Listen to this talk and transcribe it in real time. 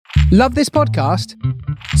Love this podcast?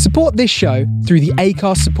 Support this show through the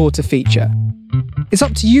Acast supporter feature. It's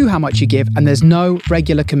up to you how much you give, and there's no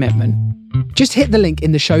regular commitment. Just hit the link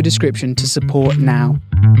in the show description to support now.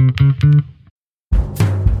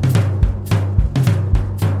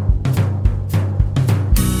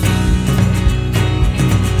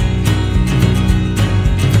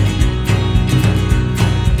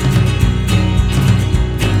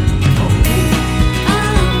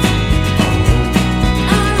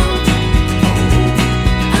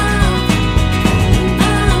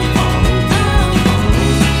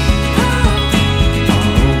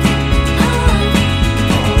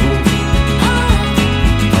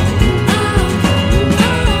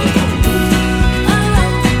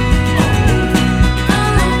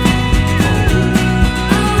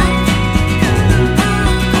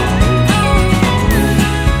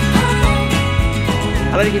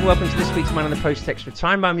 Welcome to this week's Man on the Post Extra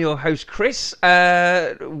Time. I'm your host, Chris.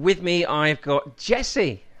 With me, I've got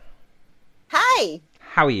Jessie. Hi.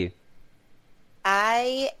 How are you?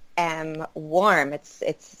 I am warm.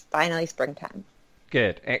 It's finally springtime.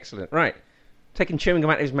 Good. Excellent. Right. Taking chewing gum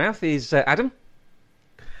out of his mouth is Adam.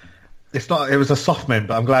 It's not. It was a soft mint,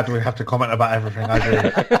 but I'm glad we have to comment about everything I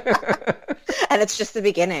do. And it's just the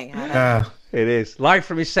beginning. Yeah. It is. Live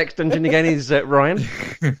from his sex dungeon again is Ryan.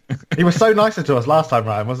 He was so nicer to us last time,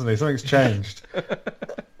 Ryan, wasn't he? Something's changed.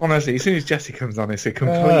 Honestly, as soon as Jessie comes on, it's a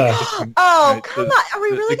completely different... Oh, come on. Are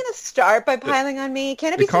we really going to start by piling on me?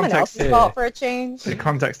 Can it be someone else's fault for a change? The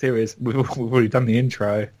context here is we've already done the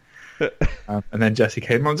intro. And then Jessie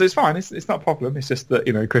came on, so it's fine. It's not a problem. It's just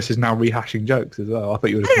that, Chris is now rehashing jokes as well. I thought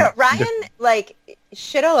you would have... Ryan,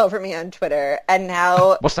 shit all over me on Twitter, and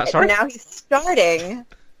now... What's that, sorry? Now he's starting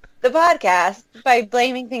the podcast by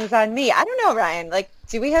blaming things on me. I don't know, Ryan.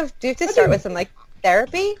 Do we have to start with some,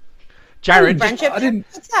 therapy? Jared, friendship?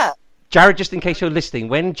 What's up? Jared, just in case you're listening,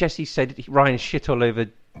 when Jessie said Ryan shit all over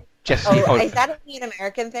Jessie... Is that an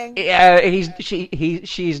American thing?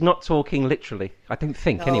 She's not talking literally. I don't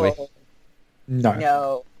think, anyway.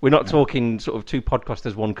 No. We're not talking sort of two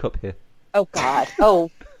podcasters, one cup here. Oh, God.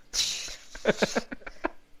 Oh.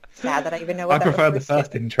 Sad that I even know what I prefer the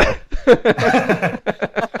first intro.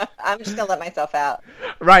 I'm just going to let myself out.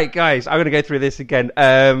 Right, guys, I'm going to go through this again.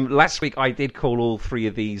 Last week I did call all three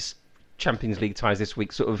of these Champions League ties this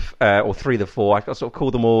week, or three of the four. I sort of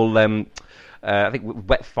called them all, I think,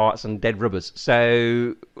 wet farts and dead rubbers.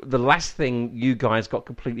 So the last thing you guys got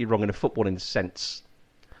completely wrong in a footballing sense.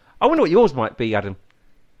 I wonder what yours might be, Adam.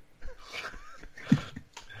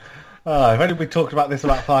 If only we talked about this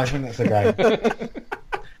about 5 minutes ago.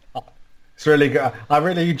 It's really good. I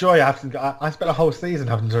really enjoy having. I spent a whole season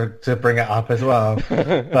having to bring it up as well.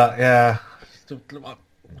 But yeah,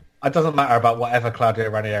 it doesn't matter about whatever Claudio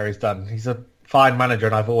Ranieri's done. He's a fine manager,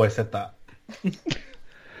 and I've always said that.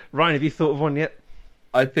 Ryan, have you thought of one yet?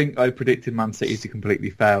 I think I predicted Man City to completely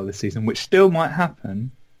fail this season, which still might happen.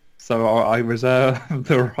 So I reserve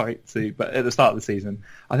the right to. But at the start of the season,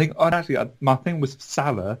 I think my thing was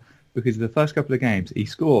Salah. Because the first couple of games, he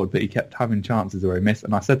scored, but he kept having chances where he missed.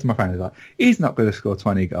 And I said to my friend, he's not going to score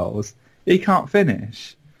 20 goals. He can't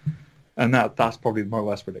finish. And that's probably my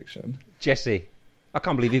worst prediction. Jessie, I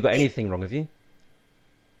can't believe you've got anything wrong, have you?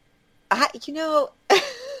 I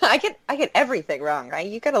get everything wrong, right?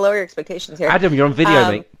 You got to lower your expectations here. Adam, you're on video,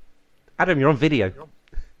 mate. Adam, you're on video.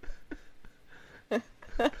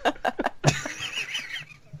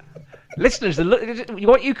 Listeners,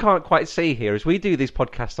 what you can't quite see here is we do this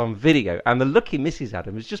podcast on video, and the lucky Mrs.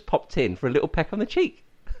 Adam has just popped in for a little peck on the cheek.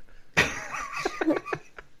 I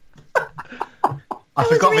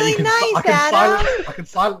forgot really that I can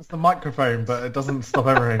silence the microphone, but it doesn't stop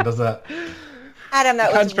everything, does it? Adam,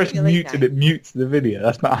 that was press really mute nice. and it mutes the video.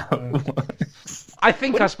 That's not how it works. I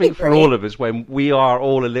think I speak for all of us when we are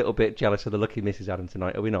all a little bit jealous of the lucky Mrs. Adam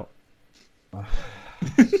tonight, are we not? I've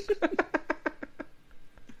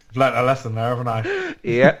learnt a lesson there, haven't I?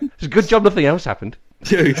 Yeah. It's a good job nothing else happened.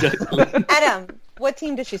 Yeah, exactly. Adam, what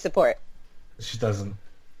team does she support? She doesn't.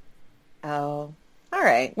 Oh, all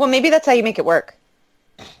right. Well, maybe that's how you make it work.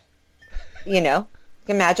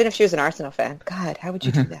 Imagine if she was an Arsenal fan. God, how would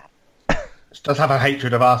you do that? She does have a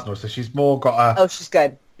hatred of Arsenal, so she's more got a... Oh, she's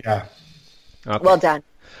good. Yeah. Okay. Well done.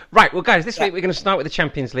 Right, well, guys, this week we're going to start with the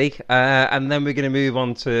Champions League, and then we're going to move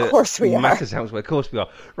on to matters elsewhere. Of course we are.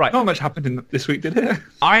 Right. Not much happened this week, did it?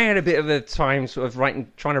 I had a bit of a time sort of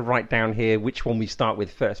trying to write down here which one we start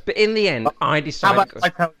with first. But in the end, I decided... How about I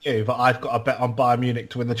tell you that I've got a bet on Bayern Munich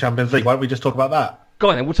to win the Champions League? Why don't we just talk about that? Go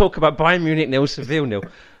on then, we'll talk about Bayern Munich 0, Seville 0.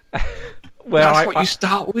 That's what you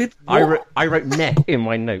start with? I wrote net in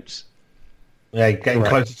my notes. Yeah, getting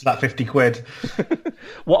closer to that 50 quid.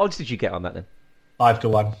 What odds did you get on that then?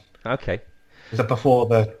 5-1. Okay. Is that before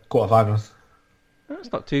the quarterfinals?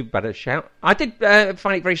 That's not too bad a shout. I did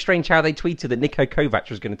find it very strange how they tweeted that Niko Kovac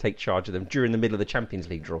was going to take charge of them during the middle of the Champions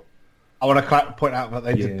League draw. I want to point out that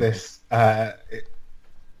they did this.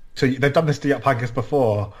 So they've done this to Jupp Heynckes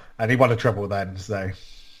before, and he won a treble then. So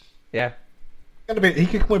Yeah. he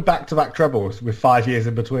could win back-to-back trebles with 5 years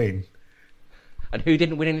in between. And who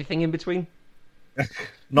didn't win anything in between?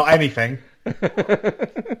 Not anything.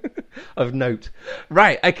 Of note.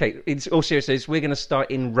 Right, okay. In all seriousness, we're going to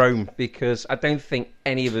start in Rome because I don't think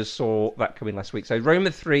any of us saw that coming last week. So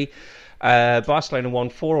Roma 3, Barcelona 1,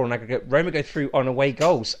 4 on aggregate. Roma go through on away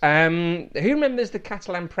goals. Who remembers the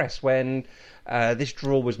Catalan press when this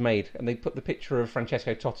draw was made and they put the picture of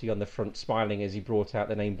Francesco Totti on the front smiling as he brought out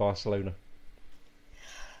the name Barcelona?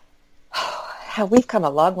 We've come a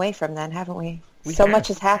long way from then, haven't we? So much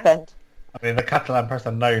has happened. I mean, the Catalan press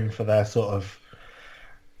are known for their sort of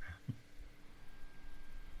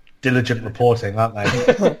diligent reporting, aren't they?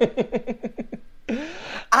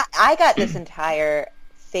 I got this entire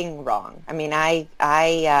thing wrong. I mean, I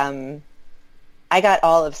got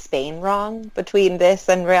all of Spain wrong between this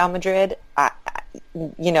and Real Madrid. I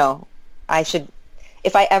should,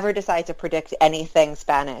 if I ever decide to predict anything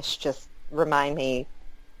Spanish, just remind me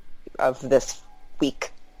of this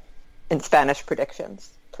week in Spanish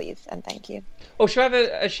predictions, please, and thank you. Oh, should I have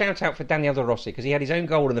a shout out for Daniel De Rossi because he had his own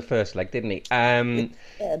goal in the first leg, didn't he?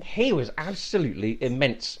 He was absolutely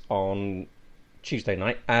immense on Tuesday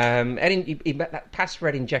night. He met that pass for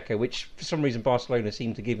Edin Dzeko, which for some reason Barcelona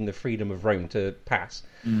seemed to give him the freedom of Rome to pass,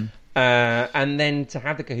 and then to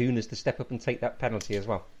have the kahunas to step up and take that penalty as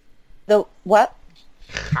well. The what?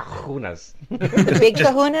 Kahunas. The big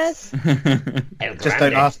kahunas? Just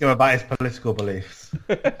don't ask him about his political beliefs.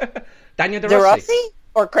 Daniel De De Rossi. Rossi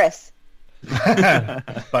or Chris?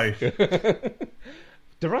 Both. De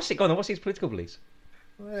Rossi, go on, what's his political beliefs?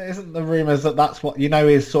 Isn't the rumours that that's what,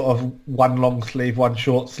 is sort of one long sleeve, one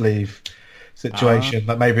short sleeve situation,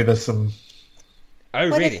 that maybe there's some Oh,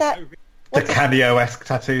 What really? is that? Canio-esque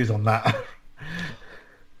tattoos on that?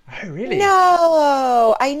 Oh, really?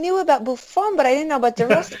 No, I knew about Buffon, but I didn't know about De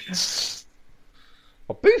Rossi.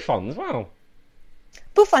 Oh, Buffon as well.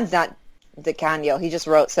 Buffon's not Di Canio. He just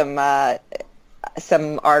wrote some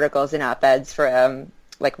articles and op-eds for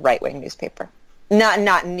like right-wing newspaper.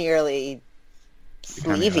 Not nearly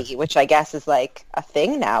sleevey, which I guess is like a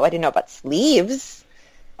thing now. I didn't know about sleeves.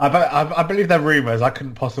 I believe they're rumours. I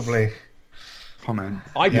couldn't possibly comment.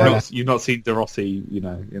 You've not seen De Rossi,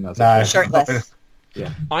 in that No. Shirtless.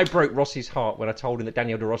 Yeah. I broke Rossi's heart when I told him that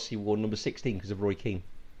Daniel De Rossi wore number 16 because of Roy Keane.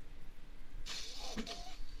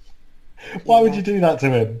 Why would you do that to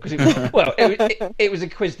him? Because it was a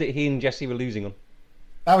quiz that he and Jesse were losing on.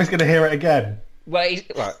 Now he's going to hear it again. Well, he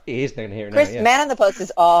is going to hear it Chris, now. Yeah. Man on the Post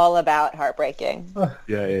is all about heartbreaking.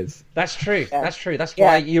 Yeah, it is. That's true. Yeah. That's true. That's Yeah.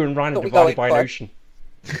 why you and Ryan are What we divided going by an for. ocean.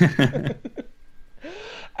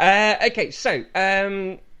 Okay, so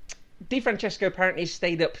Di Francesco apparently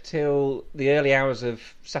stayed up till the early hours of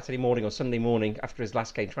Saturday morning or Sunday morning after his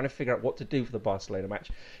last game, trying to figure out what to do for the Barcelona match.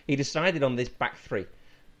 He decided on this back three.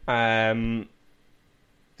 He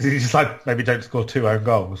decided maybe don't score 2 own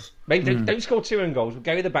goals. Maybe don't score 2 own goals. We'll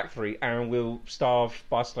go with the back three and we'll starve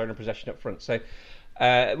Barcelona possession up front. So,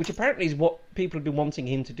 which apparently is what people have been wanting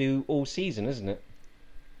him to do all season, isn't it?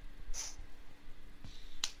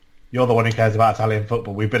 You're the one who cares about Italian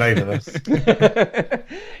football. We've been over this.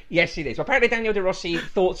 Yes, it is. Well, apparently Daniel De Rossi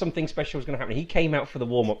thought something special was going to happen. He came out for the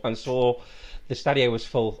warm-up and saw the stadio was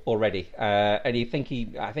full already, and I think he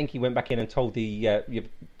went back in and told the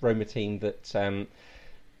Roma team that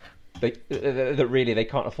that really they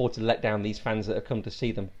can't afford to let down these fans that have come to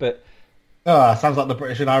see them. But Sounds like the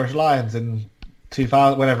British and Irish Lions in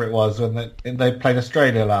 2000, whenever it was, when they played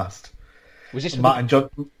Australia last. was this Martin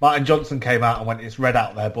Johnson came out and went, "It's red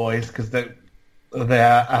out there, boys," because the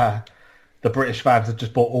British fans had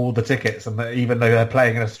just bought all the tickets, and even though they're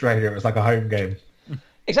playing in Australia, it was like a home game.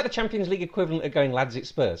 Is that the Champions League equivalent of going, lads, it's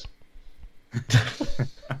Spurs?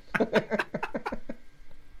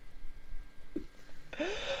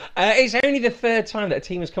 It's only the third time that a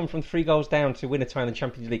team has come from 3 goals down to win a tie in the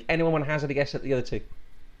Champions League. Anyone want to hazard a guess at the other 2?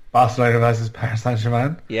 Barcelona versus Paris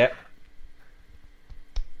Saint-Germain. Yeah.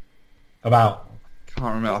 Can't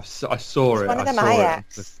remember. I saw it. One of them I saw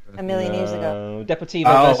Ajax a million years ago. Deportivo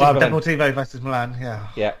Oh, versus Milan. Deportivo versus Milan. Yeah.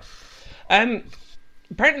 Yeah.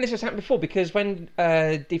 Apparently this has happened before because when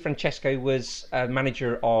Di Francesco was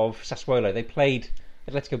manager of Sassuolo, they played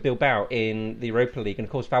Atletico Bilbao in the Europa League, and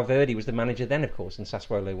of course Valverde was the manager then, of course, and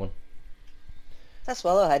Sassuolo won.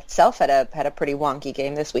 Sassuolo had a pretty wonky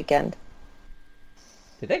game this weekend.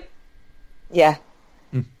 Did they? Yeah.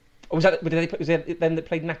 Or was that? Was it then that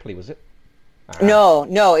played Napoli? Was it? No,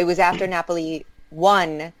 it was after Napoli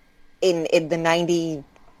won in the 90.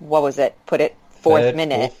 What was it? Put it fourth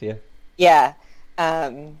minute. Fourth, yeah. Yeah.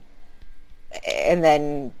 And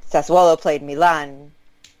then Sassuolo played Milan.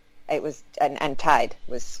 It was and tied.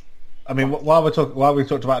 Was. I mean, while we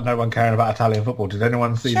talked about no one caring about Italian football, did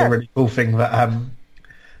anyone see Sure. the really cool thing that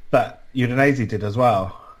Udinese did as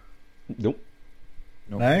well? Nope.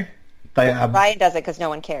 No, they Ryan does it because no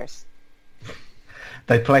one cares.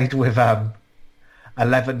 they played with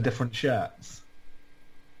 11 different shirts.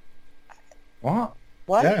 What?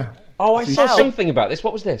 What? Yeah, Oh, I saw Wow. something about this.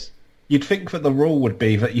 What was this? you'd think that the rule would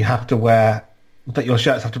be that you have to wear that your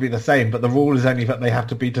shirts have to be the same, but the rule is only that they have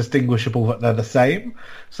to be distinguishable that they're the same.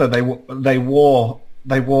 So they wore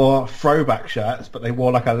throwback shirts, but they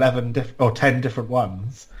wore like 11 or 10 different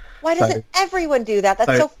ones. Why doesn't everyone do that?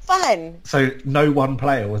 That's so fun. So no one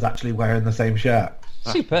player was actually wearing the same shirt.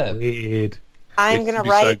 Superb. Weird. I'm It going to should be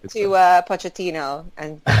so write good to Pochettino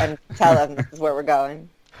and tell him this is where we're going.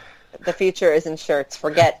 The future is in shirts.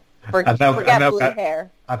 Forget And they'll blue get-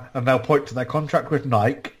 hair. And they'll point to their contract with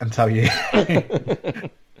Nike and tell you.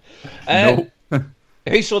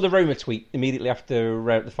 Who saw the Roma tweet immediately after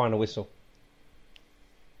the final whistle?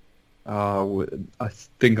 I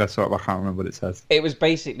think I saw it, but I can't remember what it says. It was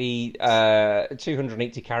basically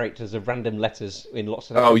 280 characters of random letters in lots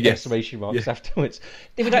of exclamation marks afterwards.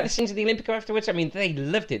 Did we like the scenes of the Olympico afterwards? I mean, they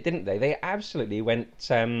loved it, didn't they? They absolutely went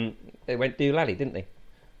doolally, didn't they?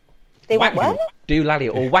 They went what? Doolally,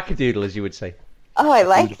 or wackadoodle, as you would say. Oh, I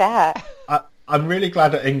like that. I'm really glad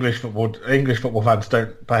that English football fans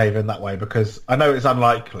don't behave in that way, because I know it's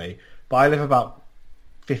unlikely, but I live about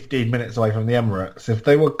 15 minutes away from the Emirates. If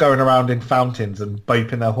they were going around in fountains and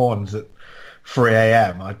beeping their horns at 3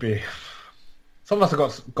 a.m, I'd be... Some of us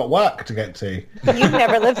have got work to get to. You've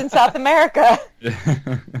never lived in South America.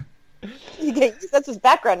 That's just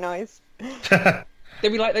background noise.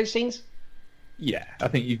 Did we like those scenes? Yeah, I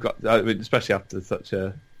think you've got, especially after such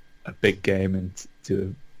a big game, and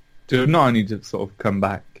to not only to sort of come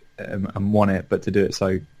back and won it, but to do it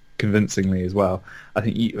so convincingly as well. I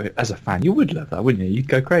think you, as a fan, you would love that, wouldn't you? You'd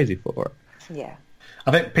go crazy for it. Yeah.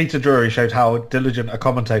 I think Peter Drury showed how diligent a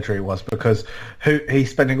commentator he was, because he's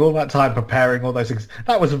spending all that time preparing all those things.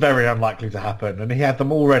 That was very unlikely to happen, and he had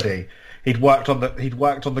them all ready. He'd worked on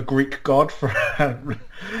the Greek god for.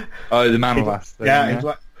 Oh, the Manolas thing. Yeah,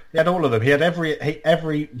 he had all of them. He had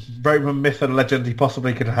every Roman myth and legend he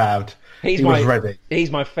possibly could have had. He was ready.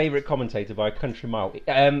 He's my favourite commentator by a country mile.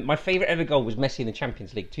 My favourite ever goal was Messi in the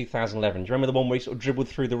Champions League 2011. Do you remember the one where he sort of dribbled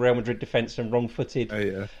through the Real Madrid defence and wrong-footed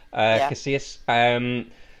Casillas?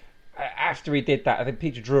 After he did that, I think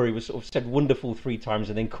Peter Drury was sort of said wonderful 3 times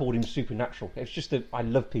and then called him supernatural. It's just I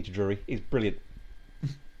love Peter Drury. He's brilliant.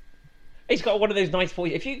 He's got one of those nice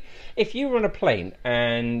voices. If you were on a plane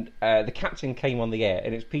and the captain came on the air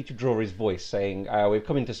and it's Peter Drury's voice saying, "We've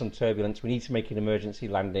come into some turbulence. We need to make an emergency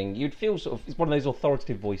landing," you'd feel sort of, it's one of those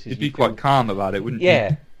authoritative voices. You'd be quite calm about it, wouldn't you?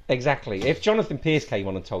 Yeah, exactly. If Jonathan Pierce came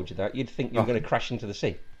on and told you that, you'd think you were going to crash into the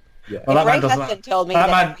sea. Yeah. Well, that Ray man doesn't. Hudson told me that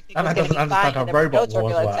that man everything was doesn't going to be understand fine how and there was robot no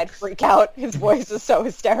wars turbulence. I'd work. freak out. His voice is so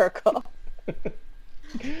hysterical.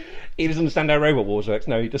 He doesn't understand how Robot Wars works.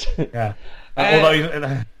 No, he doesn't. Yeah.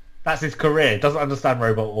 Although that's his career. Doesn't understand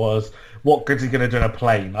robot wars. What good's he going to do in a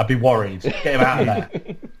plane? I'd be worried. Get him out of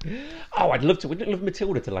there. Oh, I'd love to. Wouldn't you love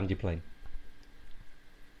Matilda to land your plane?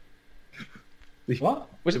 What?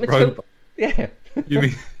 Was it The Matilda? robot. Yeah. You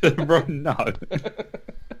mean no?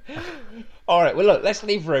 All right. Well, look. Let's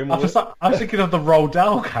leave Rome. I was thinking of the Roald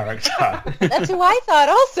Dahl character. That's who I thought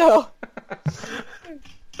also.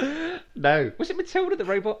 No. Was it Matilda the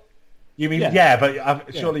robot? You mean Yeah.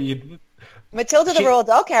 but surely you'd. Matilda, the Roald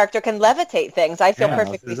Dahl character, can levitate things. I feel Yeah,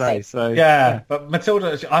 perfectly safe. So Yeah, but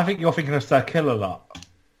Matilda. I think you're thinking of Sir Kill-a-Lot.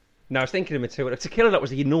 No, I was thinking of Matilda. To Kill a Lot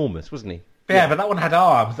was enormous, wasn't he? Yeah, but that one had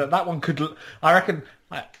arms. That one could. I reckon.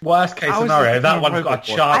 Worst case How is scenario, it that not one's got a Robot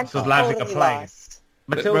Wars? chance I'm of landing totally a plane. lost.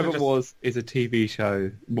 Matilda Robot Wars is a TV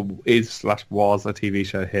show, was a TV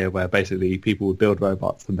show here, where basically people would build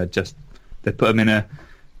robots and they'd put them in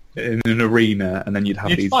an arena, and then you'd have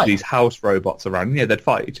You'd these fight. house robots around. Yeah, they'd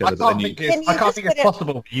fight each I other. But can't then think Can you it's just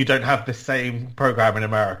possible you don't have the same program in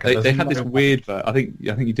America. they There's had this no- weird. I think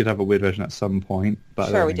you did have a weird version at some point. But I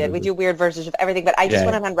Sure, don't we think did. it We was- do weird versions of everything, but I just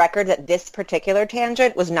Yeah. went on record that this particular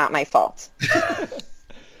tangent was not my fault.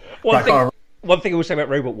 One thing I will say about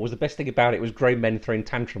Robot Wars, the best thing about it was grown men throwing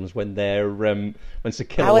tantrums when they're when Sir How is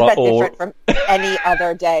Kill-a-Lot that or different from any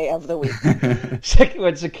other day of the week?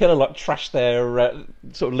 when Sir Kill-a-Lot trashed their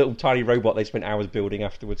sort of little tiny robot they spent hours building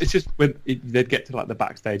afterwards. It's just when they'd get to like the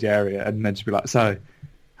backstage area, and they'd just be like, "So,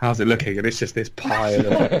 how's it looking? And it's just this pile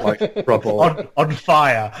of like rubble. on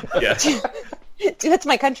fire. Yes. That's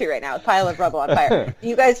my country right now. A pile of rubble on fire.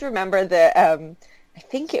 You guys remember the? I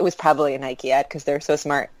think it was probably a Nike ad because they're so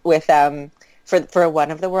smart with for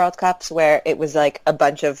one of the World Cups where it was like a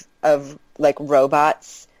bunch of like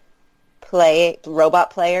robot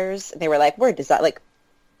players. And they were like,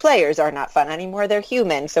 players are not fun anymore. They're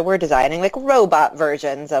human, so we're designing like robot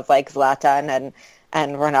versions of like Zlatan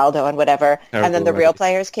and Ronaldo and whatever. Terrible, and then the real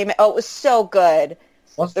players came in. Oh, it was so good.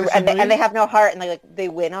 And they have no heart, and they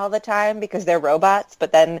win all the time because they're robots.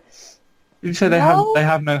 But then you say they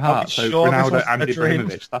have no heart. So sure Ronaldo and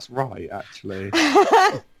Ibrahimovic. That's right, actually.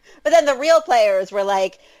 but then the real players were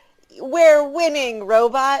like, "We're winning,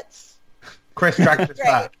 robots." Chris dragged this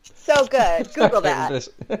back. So good. Google that.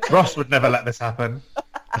 Ross would never let this happen.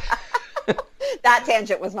 That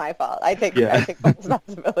tangent was my fault. I take full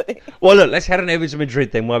responsibility. Well, look, let's head on over to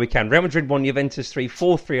Madrid then while we can. Real Madrid won Juventus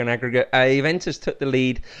 4-3 on aggregate. Juventus took the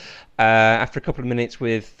lead after a couple of minutes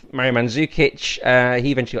with Mario Mandzukic.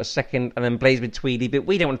 He eventually got second, and then Blaise Matuidi. But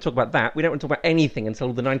we don't want to talk about that. We don't want to talk about anything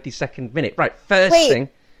until the 92nd minute. Right, first thing.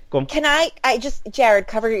 Go on. Can I just, Jared,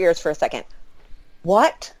 cover your ears for a second.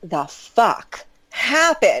 What the fuck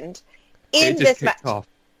happened in this match?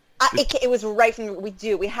 It was right from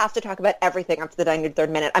we have to talk about everything up to the 93rd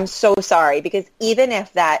minute. I'm so sorry because even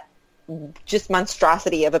if that just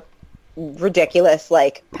monstrosity of a ridiculous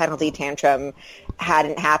like penalty tantrum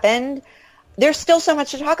hadn't happened, there's still so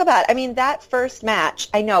much to talk about. I mean, that first match,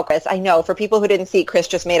 I know, Chris, for people who didn't see, Chris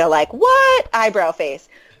just made a like, what? Eyebrow face.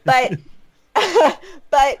 But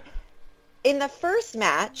but in the first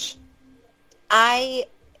match, I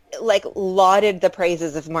lauded the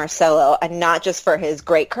praises of Marcelo, and not just for his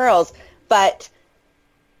great curls, but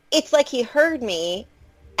it's like he heard me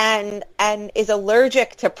and is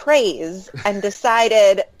allergic to praise and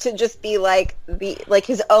decided to just be like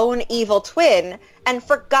his own evil twin and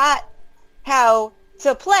forgot how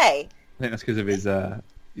to play. I think that's because of his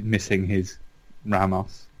missing his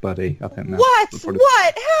Ramos buddy. I think what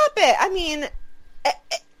happened? I mean,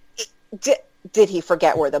 did he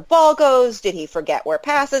forget where the ball goes? Did he forget where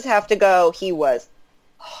passes have to go? He was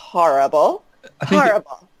horrible. I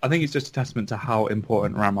think it's just a testament to how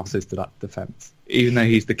important Ramos is to that defence. Even though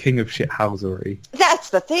he's the king of shithousery.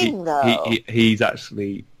 That's the thing, though. He's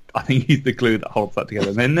actually... I think he's the glue that holds that together.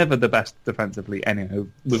 And they're never the best defensively anyway.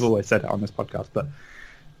 We've always said it on this podcast. But,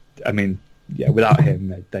 I mean, yeah, without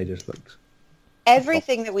him, they just looked...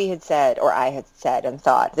 Everything that we had said, or I had said and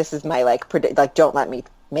thought, this is my, don't let me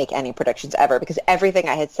make any predictions ever, because everything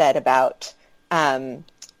I had said about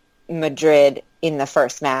Madrid in the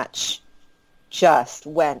first match just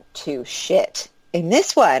went to shit. In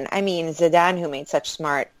this one, I mean, Zidane, who made such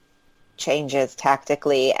smart changes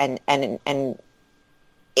tactically and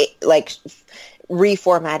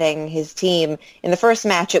reformatting his team. In the first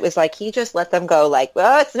match, it was like he just let them go like,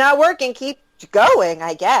 well, it's not working, keep going,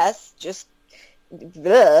 I guess. Just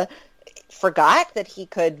forgot that he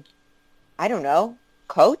could, I don't know,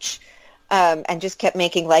 coach, and just kept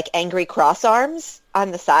making like angry cross arms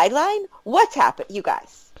on the sideline. What's happened, you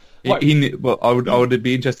guys? I would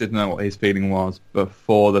be interested to know what his feeling was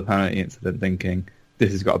before the penalty incident, thinking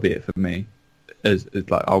this has got to be it for me. It's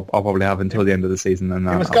like I'll probably have until the end of the season, and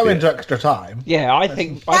he was going to extra time. Yeah, I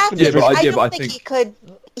think. I don't think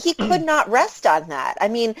he could not rest on that. I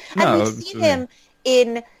mean, and we've seen him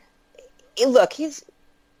in. Look,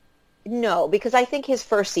 because I think his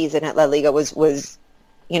first season at La Liga was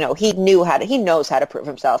he knows how to prove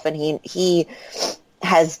himself, and he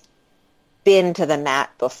has been to the mat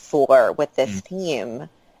before with this team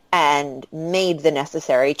and made the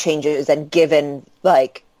necessary changes and given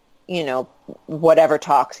whatever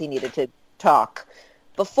talks he needed to talk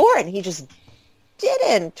before, and he just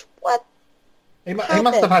didn't. What? He must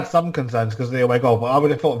have had some concerns because of the away goal, but I would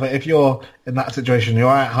have thought that if you're in that situation, you're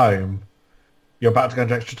at home, you're about to go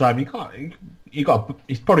into extra time,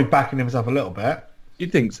 he's probably backing himself a little bit.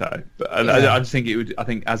 You'd think so, but I just think it would. I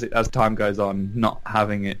think as time goes on, not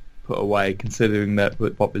having it put away, considering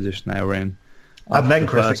what position they were in, and then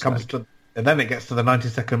Chris, it gets to the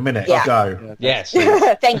 92nd minute. Yeah. Go. Yes.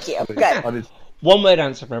 Thank you. Good. One word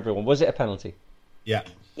answer from everyone. Was it a penalty? Yeah.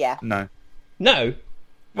 Yeah. No.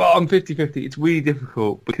 Well, I'm 50-50. It's really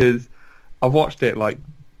difficult because I've watched it like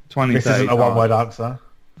 20 This isn't a one-word answer.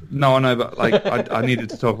 No, I know, but I needed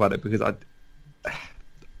to talk about it because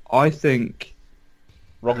I think...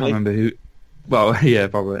 Wrongly? I can't remember who... Well, yeah,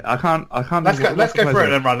 probably. I can't. Let's go through it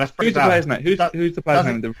then, Ron. Let's break Who's the player's name? Who's the player's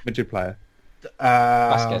name? The Madrid player.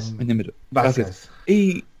 Vasquez. In the middle. Vasquez.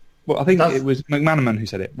 I think it was McManaman who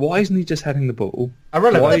said it. Why isn't he just heading the ball?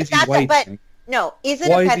 Irrelevant. Why is he waiting? No, is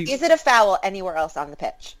it a foul anywhere else on the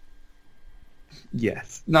pitch?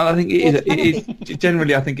 Yes. No, I think it is.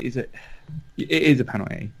 Generally, I think it is a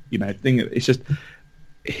penalty. You know, it's just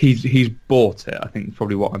he's bought it. I think is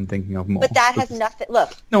probably what I'm thinking of more. But that has nothing.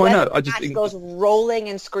 Look. No, I know. I just think goes rolling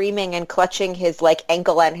and screaming and clutching his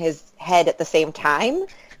ankle and his head at the same time.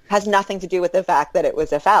 Has nothing to do with the fact that it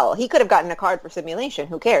was a foul. He could have gotten a card for simulation.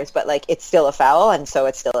 Who cares? But it's still a foul, and so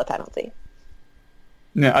it's still a penalty.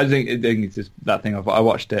 Yeah, I think it's just that thing. I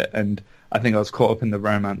watched it, and I think I was caught up in the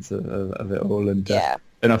romance of it all, and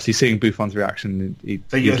and obviously seeing Buffon's reaction.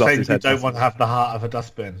 So you're saying you don't want to have the heart of a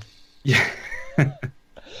dustbin? Yeah.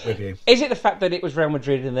 With you. Is it the fact that it was Real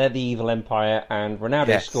Madrid and they're the evil empire, and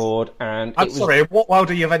Ronaldo scored, and I'm sorry, in what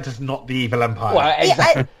world are Juventus not the evil empire? Well,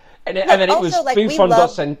 exactly. And then it was Buffon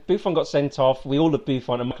got sent off. We all love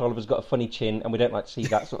Buffon, and Michael Oliver's got a funny chin, and we don't like to see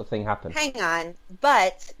that sort of thing happen. Hang on,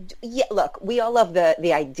 but look, we all love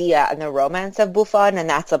the idea and the romance of Buffon, and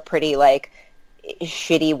that's a pretty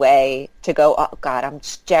shitty way to go. Oh God, I'm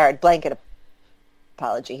Jared. Blanket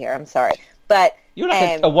apology here. I'm sorry, but you're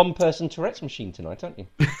like a one-person Tourette's machine tonight, aren't you?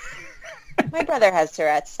 My brother has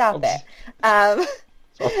Tourette's. Stop it.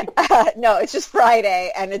 No, it's just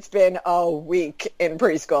Friday, and it's been a week in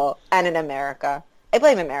preschool and in America. I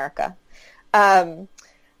blame America. Also,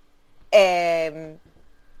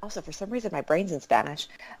 for some reason, my brain's in Spanish.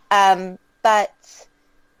 But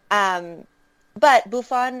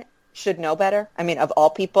Buffon should know better. I mean, of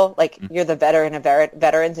all people, you're the veteran of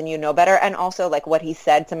veterans, and you know better. And also, what he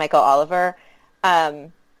said to Michael Oliver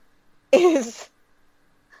is...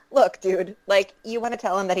 Look, dude, you want to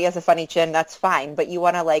tell him that he has a funny chin, that's fine. But you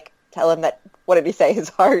want to, tell him that, what did he say, his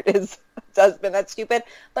heart is husband, that's stupid.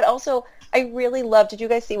 But also, I really love, did you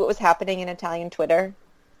guys see what was happening in Italian Twitter?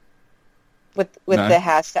 With the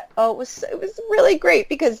hashtag? Oh, it was really great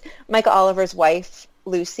because Michael Oliver's wife,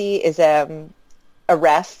 Lucy, is a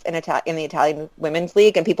ref in the Italian Women's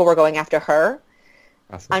League, and people were going after her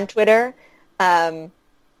on Twitter. And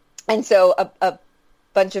so a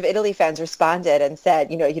bunch of Italy fans responded and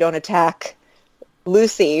said, you don't attack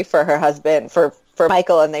Lucy for her husband, for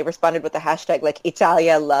Michael, and they responded with the hashtag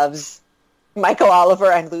Italia loves Michael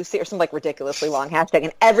Oliver and Lucy, or some ridiculously long hashtag,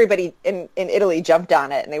 and everybody in Italy jumped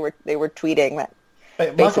on it, and they were tweeting that.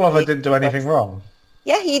 But Michael Oliver didn't do anything wrong.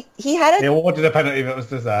 Yeah, he had He awarded a penalty that was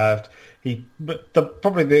deserved. You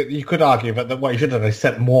could argue that what he should have done is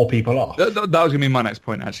sent more people off. That was going to be my next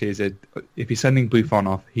point. Actually, is if he's sending Buffon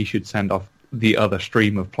off, he should send off the other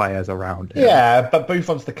stream of players around him. Yeah, but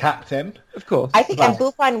Buffon's the captain. Of course. I think and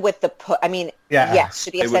Buffon with the yes,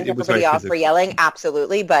 should he have sent everybody off for yelling?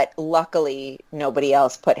 Absolutely, but luckily nobody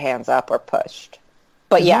else put hands up or pushed.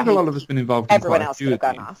 But yeah, Oliver's been involved. Everyone else could have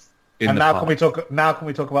gone off. And now can we talk? Now can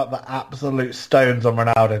we talk about the absolute stones on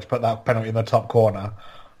Ronaldo to put that penalty in the top corner?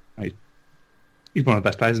 He's one of the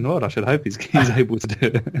best players in the world. I should hope he's able to do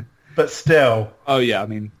it. But still. Oh, yeah, I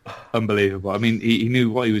mean, unbelievable. I mean, he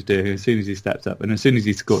knew what he was doing as soon as he stepped up and as soon as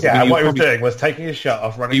he scored. Yeah, what he was doing was taking his shot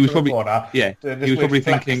off, running to the corner. Yeah, he was probably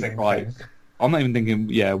thinking, right, I'm not even thinking,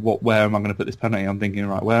 where am I going to put this penalty? I'm thinking,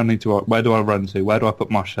 right, where do I run to? Where do I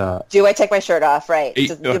put my shirt? Do I take my shirt off? Right.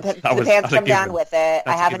 The pants come down with it.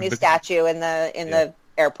 I have a new statue in the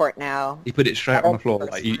airport now. He put it straight on the floor.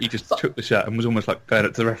 He just took the shirt and was almost going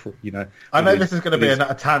up to the referee, I know this is going to be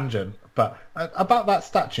a tangent, but about that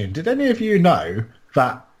statue, did any of you know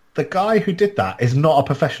that the guy who did that is not a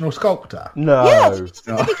professional sculptor? No. Yeah, it's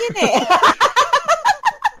from the beginning.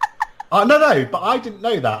 No, but I didn't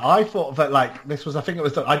know that. I thought that this was a thing that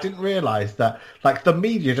was done. I didn't realise that the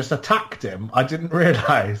media just attacked him. I didn't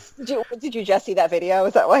realise. Did you just see that video?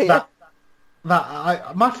 Is that why?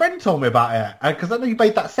 My friend told me about it because then he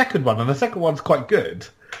made that second one, and the second one's quite good,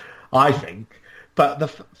 I think. But the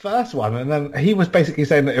first one, and then he was basically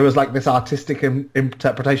saying that it was this artistic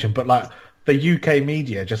interpretation, but the UK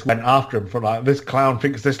media just went after him for this clown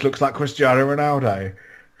thinks this looks like Cristiano Ronaldo.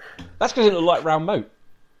 That's because it looked like round moat.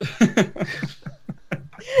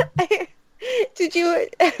 Did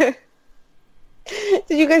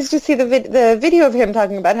you guys just see the video of him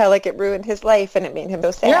talking about how it ruined his life and it made him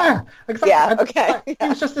so sad? Yeah, exactly. Yeah, okay. He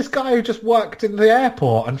was just this guy who just worked in the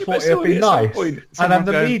airport and thought it would be nice. And then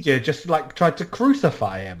the media just tried to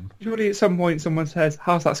crucify him. Surely at some point someone says,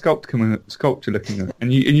 how's that sculpture looking?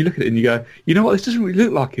 And you look at it and you go, you know what, this doesn't really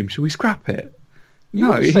look like him. Should we scrap it?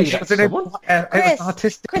 No, Chris,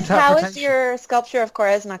 how is your sculpture of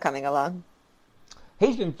Quaresma coming along?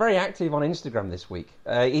 He's been very active on Instagram this week.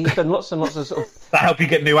 He's done lots and lots of sort of... That help you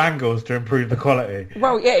get new angles to improve the quality.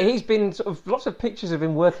 Well, yeah, he's been lots of pictures of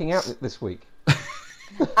him working out this week.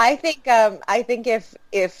 I think if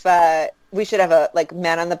we should have a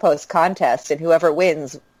Man on the Post contest, and whoever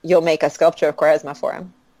wins you'll make a sculpture of Quaresma for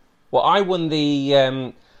him. Well, I won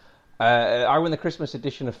the Christmas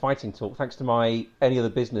edition of Fighting Talk thanks to my Any Other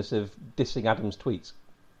Business of dissing Adam's tweets.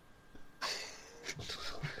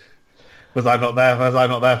 Was I not there? Was I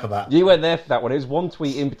not there for that? You weren't there for that one. It was one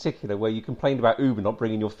tweet in particular where you complained about Uber not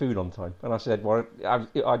bringing your food on time, and I said, "Well,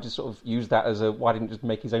 I just sort of used that as a why didn't you just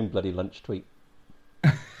make his own bloody lunch tweet."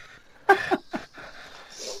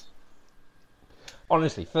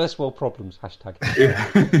 Honestly, first world problems. Hashtag.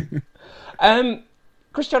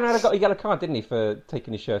 Cristiano Ronaldo got a yellow card, didn't he, for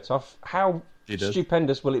taking his shirt off? How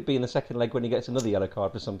stupendous will it be in the second leg when he gets another yellow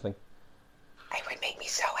card for something? It would make me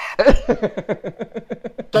so happy.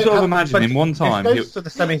 Sort of imagine in one time. If it goes to the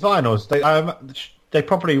semi-finals, they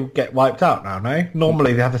probably get wiped out now, no?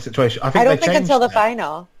 Normally they have the situation. I don't think until the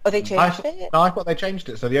final. Oh, they changed it? No, I thought they changed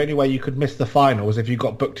it. So the only way you could miss the final was if you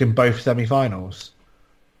got booked in both semi-finals.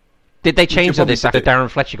 Did they change this after Darren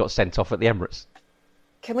Fletcher got sent off at the Emirates?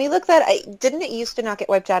 Can we look that? Didn't it used to not get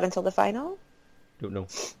wiped out until the final? Don't know.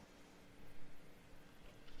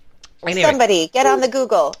 Anyway. Somebody get on the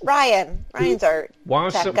Google. Ryan's our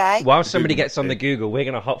tech guy. While somebody gets on the Google, we're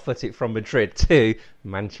going to hot-foot it from Madrid to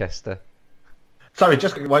Manchester. Sorry,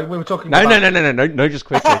 we were talking No, just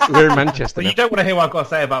quickly. We're in Manchester. Well, you don't want to hear what I've got to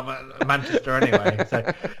say about Manchester anyway.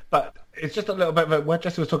 But it's just a little bit of what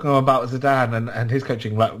Jesse was talking about Zidane and his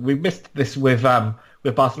coaching. Like, we missed this with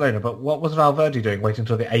Barcelona, but what was Valverde doing waiting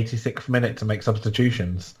until the 86th minute to make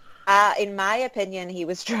substitutions? In my opinion, he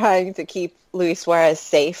was trying to keep Luis Suarez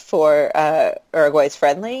safe for Uruguay's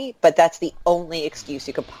friendly, but that's the only excuse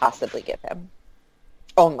you could possibly give him.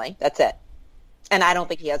 Only. That's it. And I don't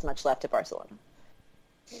think he has much left at Barcelona.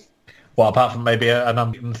 Well, apart from maybe an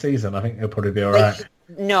unbeaten season, I think he'll probably be all right.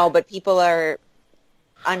 No, but people are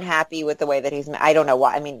unhappy with the way that he's... I don't know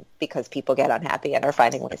why. I mean, because people get unhappy and are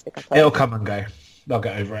finding ways to complain. It'll come and go. They'll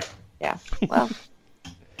get over it. Yeah, well...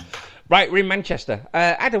 Right, we're in Manchester.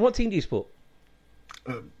 Adam, what team do you support?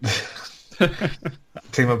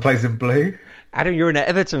 Team that plays in blue. Adam, you're an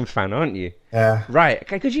Everton fan, aren't you? Yeah. Right.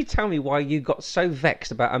 Okay, could you tell me why you got so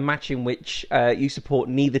vexed about a match in which you support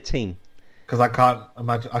neither team? Because I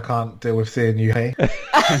can't deal with seeing you here. You're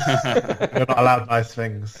not allowed nice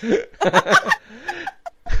things.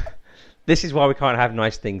 This is why we can't have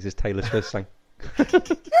nice things, as Taylor Swift sang.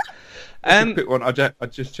 Quick one. I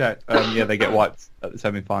just checked. Yeah, they get wiped at the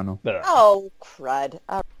semi-final. Oh, crud.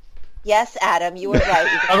 Yes, Adam, you were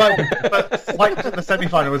right. But wiped at the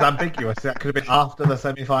semi-final was ambiguous. That could have been after the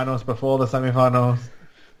semi-finals, before the semi-finals.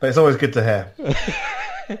 But it's always good to hear.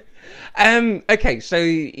 Okay, so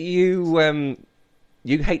you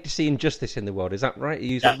hate to see injustice in the world, is that right?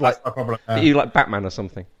 That's my problem. You like Batman or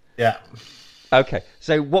something? Yeah. Okay,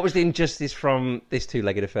 so what was the injustice from this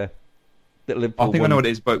two-legged affair? I think I know what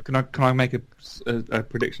it is, but can I make a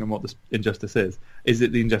prediction on what the injustice is? Is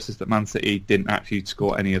it the injustice that Man City didn't actually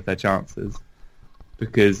score any of their chances?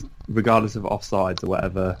 Because regardless of offsides or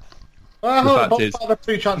whatever... Well, what are the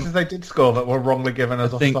two chances they did score that were wrongly given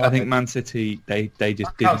as offside? I think Man City, they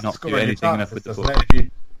just did not do anything enough with the ball.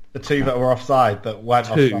 The two that were offside that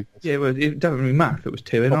weren't offside. Yeah, well, it doesn't really matter if it was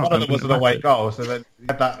two. One of them was an away goal, so then you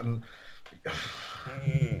had that and...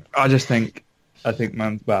 I think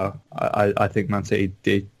Man City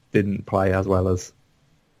didn't play as well as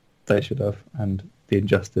they should have, and the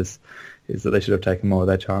injustice is that they should have taken more of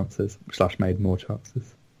their chances, / made more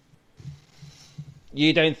chances.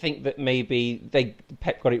 You don't think that maybe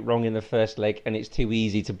Pep got it wrong in the first leg, and it's too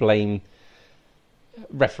easy to blame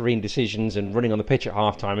refereeing decisions and running on the pitch at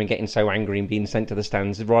half-time and getting so angry and being sent to the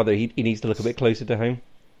stands? Rather, he needs to look a bit closer to home?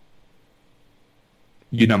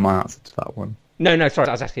 You know my answer to that one. No, sorry,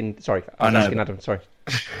 I was asking Adam, sorry.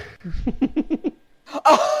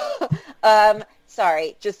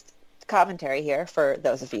 Sorry, just commentary here for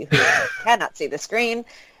those of you who cannot see the screen.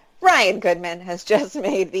 Ryan Goodman has just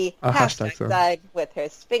made the hashtag sign with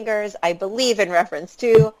his fingers, I believe in reference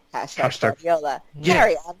to hashtag Guardiola. Yes.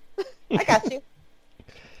 Carry on. I got you.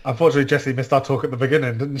 Unfortunately, Jessie missed our talk at the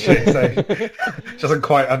beginning, didn't she? So she doesn't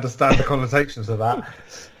quite understand the connotations of that.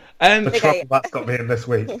 The trouble that's got me in this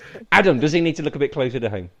week. Adam, does he need to look a bit closer to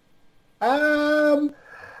home?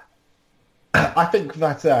 I think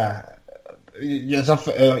that it's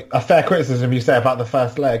a fair criticism you say about the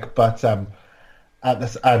first leg, but and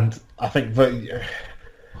I think that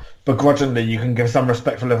begrudgingly you can give some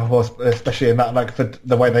respect for Liverpool, especially in that, like, for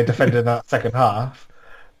the way they defended in that second half.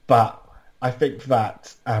 But I think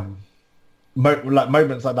that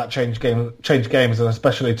moments like that change games, and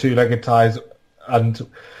especially two-legged ties, and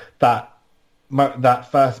that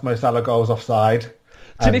first Mo Salah goal was offside.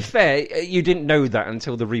 To be fair, you didn't know that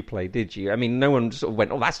until the replay, did you? I mean, no one sort of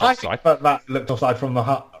went, "Oh, that's offside." But that looked offside from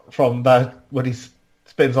when he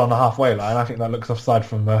spins on the halfway line. I think that looks offside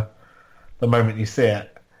from the moment you see it.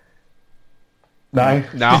 No,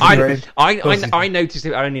 I noticed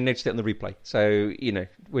it. I only noticed it on the replay. So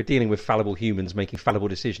we're dealing with fallible humans making fallible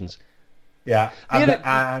decisions. Yeah,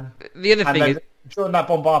 the other thing is during that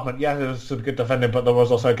bombardment, there was some good defending, but there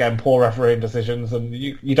was also again poor refereeing decisions, and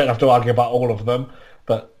you don't have to argue about all of them,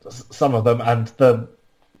 but some of them, and the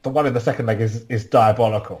one in the second leg is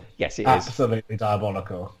diabolical. Yes, it is absolutely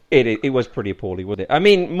diabolical. It was pretty appalling, wasn't it? I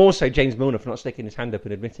mean, more so James Milner for not sticking his hand up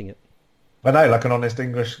and admitting it. I know, like an honest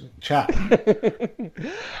English chap. If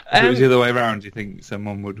it was the other way around, do you think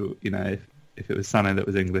someone would, if it was Sané that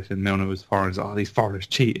was English and Milner was foreign, these foreigners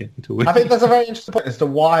cheating to win? I think there's a very interesting point as to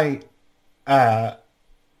why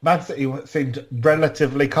Man City seemed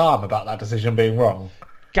relatively calm about that decision being wrong.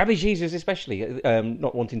 Gabby Jesus especially,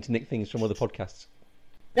 not wanting to nick things from other podcasts.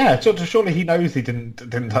 Yeah, surely he knows he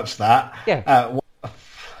didn't touch that. Yeah.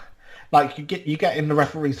 Like you get in the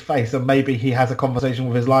referee's face, and maybe he has a conversation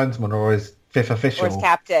with his linesman or his fifth official or his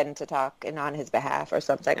captain to talk on his behalf or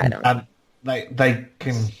something. I don't know. And they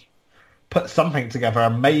can put something together,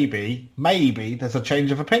 and maybe there's a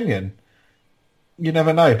change of opinion. You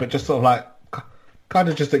never know, but just sort of like kind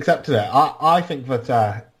of just accepted it. I think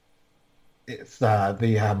that it's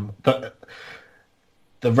the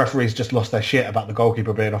referees just lost their shit about the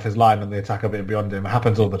goalkeeper being off his line and the attacker being beyond him. It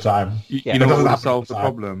happens all the time. You know what would solve the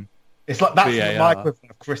problem? It's like that's my equivalent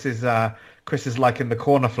of Chris's liking the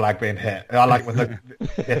corner flag being hit. I like when the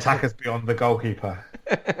attacker's beyond the goalkeeper.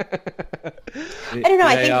 I don't know.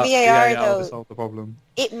 I think VAR though solve the problem.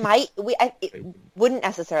 It might. It wouldn't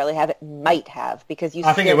necessarily have. It might have because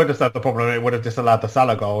I think it would have solved the problem. It would have disallowed the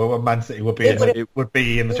Salah goal. Man City would be in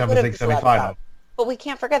the Champions League semi-final. But we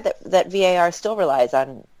can't forget that VAR still relies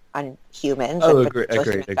on humans. Oh, agree.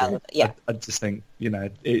 Yeah, I just think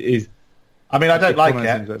it is. I mean, I don't like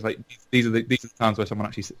it. It's like these are the times where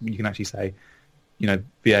you can actually say,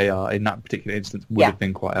 VAR in that particular instance would have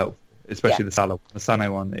been quite helpful, especially the Salah. The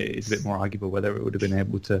Sané one is a bit more arguable whether it would have been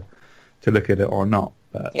able to look at it or not.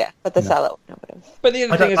 But the Salah one would have. But the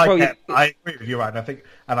other thing is, I agree with you, Ryan. I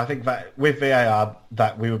think that with VAR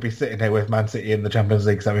that we would be sitting here with Man City in the Champions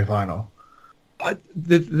League semi-final.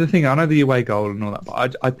 The thing, I know the away goal and all that,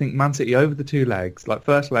 but I think Man City over the two legs, like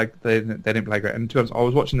first leg, they didn't play great. And to be honest, I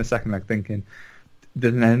was watching the second leg thinking,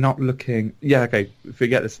 they're not looking... Yeah, okay,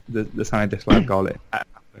 forget the Sané disallowed goal, it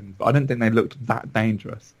happened. But I didn't think they looked that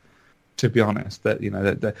dangerous, to be honest.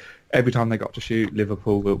 That every time they got to shoot,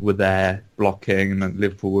 Liverpool were there blocking, and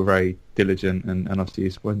Liverpool were very diligent. And obviously,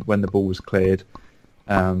 when the ball was cleared,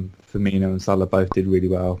 Firmino and Salah both did really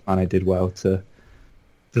well, and they did well to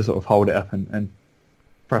sort of hold it up and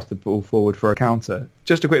press the ball forward for a counter.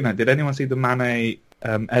 Just a quick note, did anyone see the Mane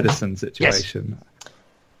Ederson situation? Yes.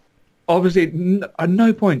 Obviously, at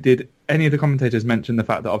no point did any of the commentators mention the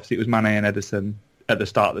fact that obviously it was Mane and Ederson at the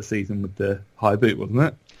start of the season with the high boot, wasn't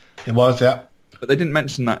it? It was, yeah. But they didn't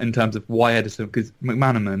mention that in terms of why Ederson, because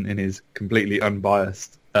McManaman, in his completely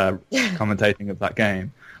unbiased commentating of that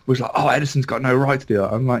game, was like, Ederson's got no right to do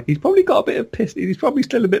that. I'm like, he's probably got a bit of pissed. He's probably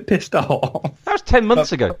still a bit pissed off. That was 10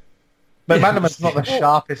 months ago. But McManaman's not the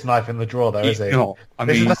sharpest knife in the drawer, though, is he? Not.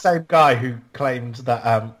 This is the same guy who claimed that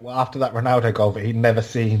after that Ronaldo goal that he'd never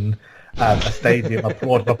seen a stadium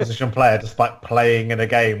applaud an opposition player despite playing in a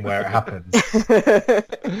game where it happens.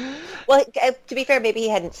 Well, to be fair, maybe he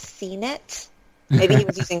hadn't seen it. Maybe he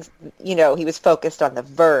was using, he was focused on the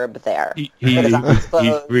verb there. He's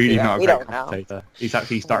really not a great commentator. He's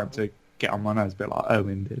actually starting to get on my nerves a bit like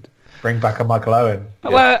Owen did. Bring back a Michael Owen. Yeah.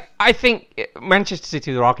 Well, I think Manchester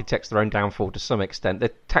City are architects their own downfall to some extent. The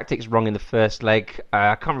tactics wrong in the first leg.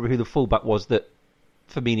 I can't remember who the fullback was that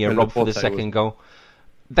Firmino robbed for the second goal.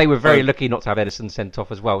 They were very lucky not to have Ederson sent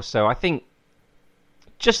off as well. So I think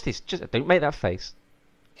just don't make that face.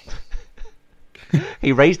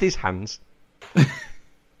 He raised his hands.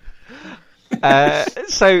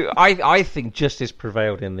 So I think justice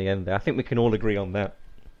prevailed in the end there. I think we can all agree on that.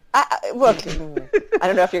 Look, I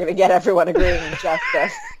don't know if you're going to get everyone agreeing on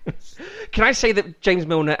justice. Can I say that James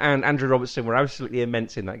Milner and Andrew Robertson were absolutely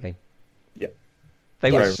immense in that game? Yeah.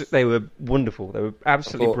 They were wonderful. They were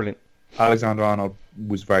absolutely brilliant. Alexander-Arnold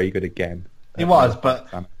was very good again. He was, but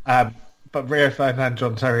Rio Ferdinand,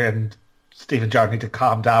 John Terry and Steven Gerrard need to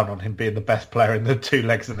calm down on him being the best player in the two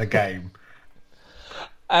legs of the game.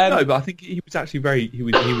 No, but I think he was actually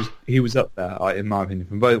he was up there in my opinion.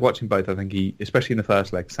 From watching both, I think especially in the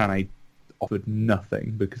first leg, Sané offered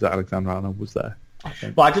nothing because Alexander-Arnold was there.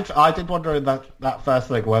 Well, I did wonder in that first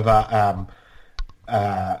leg whether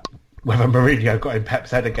Mourinho got in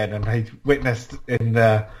Pep's head again, and he witnessed in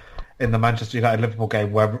the Manchester United Liverpool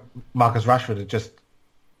game where Marcus Rashford had just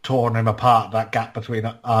torn him apart, that gap between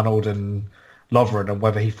Arnold and Lovren, and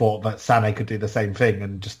whether he thought that Sané could do the same thing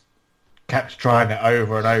and just kept trying it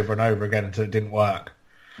over and over and over again until it didn't work.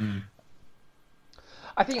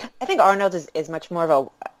 I think Arnold is much more of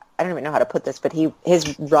a, I don't even know how to put this, but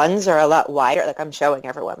his runs are a lot wider. Like, I'm showing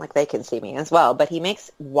everyone, like they can see me as well, but he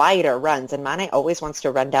makes wider runs, and Mane always wants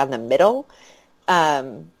to run down the middle.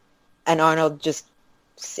 And Arnold just,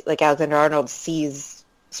 like Alexander Arnold sees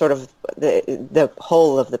sort of the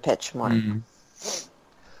whole of the pitch more.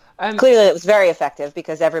 Clearly it was very effective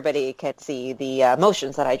because everybody can see the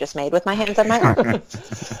motions that I just made with my hands and my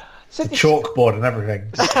arms. Chalkboard and everything.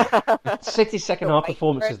 City's second half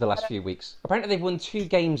performances the last few weeks. Apparently they've won 2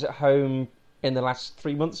 games at home in the last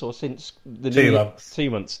 3 months, or since the 2 months. 2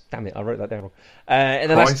 months. Damn it, I wrote that down wrong. In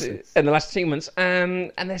the last 2 months,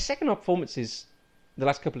 and their second half performances the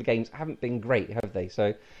last couple of games haven't been great, have they?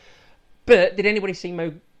 So, but did anybody see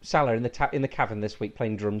Mo Salah in the cavern this week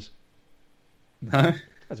playing drums? No.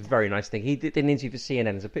 That's a very nice thing. He did an interview for CNN.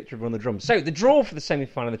 There's a picture of him on the drums. So the draw for the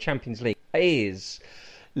semi-final of the Champions League is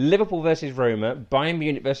Liverpool versus Roma, Bayern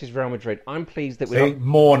Munich versus Real Madrid. I'm pleased that we're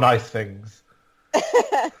more nice things.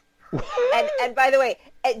 and by the way,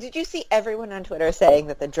 did you see everyone on Twitter saying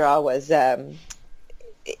that the draw was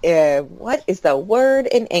what is the word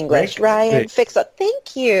in English? Rigged. Ryan, fix it.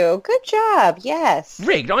 Thank you. Good job. Yes.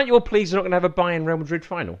 rigged? Aren't you all pleased we're not going to have a Bayern Real Madrid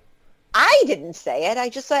final? I didn't say it. I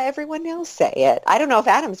just saw everyone else say it. I don't know if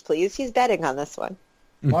Adam's pleased. He's betting on this one.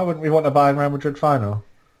 Why wouldn't we want a Bayern Real Madrid final?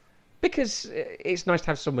 Because it's nice to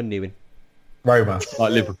have someone new in. Roma.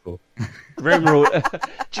 Like Liverpool. Roma.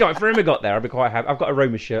 Do you know, if Roma got there, I'd be quite happy. I've got a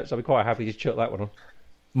Roma shirt, so I'd be quite happy to chuck that one on.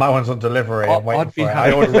 My one's on delivery. I'm waiting I'd be for it. happy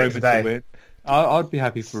I for ordered it Roma to today. win. I'd be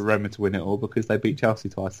happy for Roma to win it all because they beat Chelsea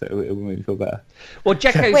twice, so it would make me feel better. Well,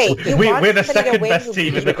 Dzeko's... Wait, you want We're the somebody to second win best who team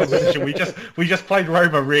in beat the them? competition. We just played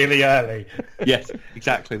Roma really early. Yes,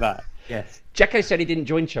 exactly that. Yes. Dzeko said he didn't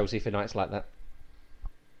join Chelsea for nights like that.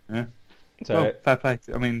 Yeah. So, Well, fair play.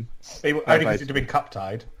 I mean, Only because he'd been cup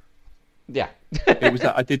tied. yeah. it was.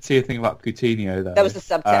 I did see a thing about Coutinho though. That was the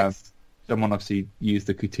subtext. Someone obviously used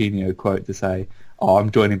the Coutinho quote to say, "Oh,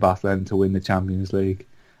 I'm joining Barcelona to win the Champions League,"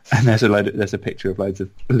 and there's a picture of loads of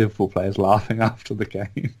Liverpool players laughing after the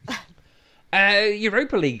game.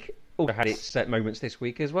 Europa League also had its moments this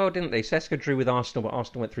week as well, didn't they? CSKA drew with Arsenal, but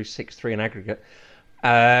Arsenal went through 6-3 in aggregate.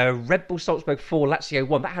 Red Bull Salzburg 4, Lazio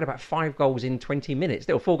 1. That had about 5 goals in 20 minutes.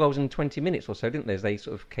 There were 4 goals in 20 minutes or so, didn't they? As they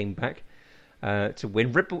sort of came back to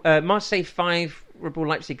win. Marseille 5, Red Bull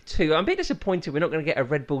Leipzig 2. I'm a bit disappointed we're not going to get a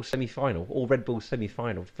Red Bull semi-final, or Red Bull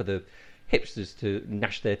semi-final for the hipsters to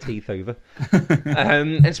gnash their teeth over.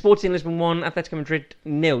 And Sporting Lisbon 1, Atletico Madrid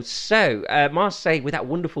 0. So, Marseille with that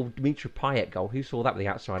wonderful Dimitri Payet goal. Who saw that with the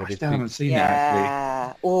outside of his I haven't boot? seen that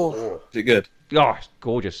Yeah. Oh. actually. Is it good? Oh, it's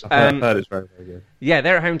gorgeous. I've heard it's very, very good. Yeah,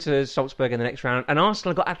 they're at home to Salzburg in the next round. And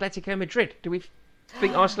Arsenal got Atletico Madrid. Do we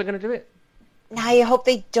think Arsenal are going to do it? I hope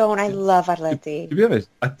they don't. I love Atleti. To be honest,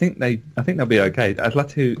 I think they'll be okay.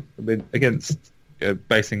 Atletico, against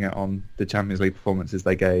basing it on the Champions League performances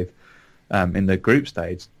they gave in the group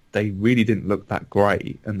stage, they really didn't look that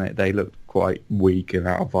great, and they looked quite weak and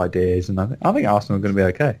out of ideas. And I think Arsenal are going to be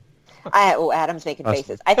okay. Adam's making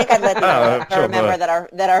faces. I think Atleti Sure, remember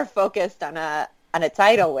that are focused on a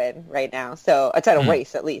title win right now. So a title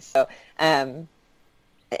race at least. So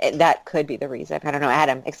that could be the reason. I don't know.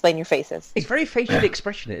 Adam, explain your faces. It's very facial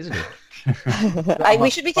expression, isn't it? We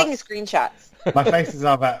should be taking screenshots. My faces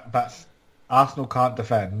are that Arsenal can't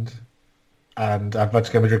defend and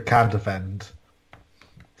Atletico Madrid can defend.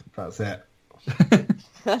 That's it.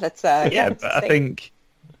 That's But I think.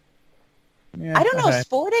 Yeah, I don't know. okay.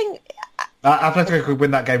 Sporting. Atletico could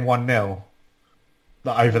win that game 1-0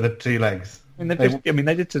 over the 2 legs. I mean,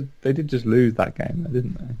 they did just lose that game,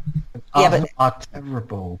 didn't they? Yeah, Arsenal are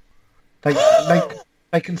terrible.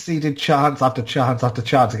 They conceded chance after chance after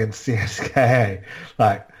chance against CSKA.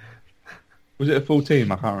 Like, Was it a full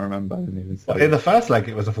team? I can't remember. I didn't even say. in the first leg,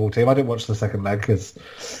 it was a full team. I didn't watch the second leg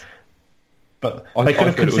but I they could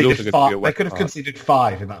have thought it was also conceded going to be a 5. They wet could have card. conceded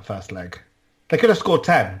 5 in that first leg. They could have scored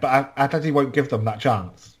 10, but Atleti won't give them that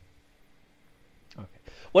chance. Okay.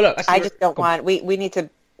 Well, look, I just don't want. We need to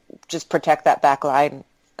just protect that back line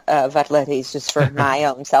of Atleti's just for my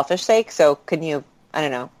own selfish sake. So can you? I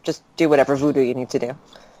don't know. Just do whatever voodoo you need to do.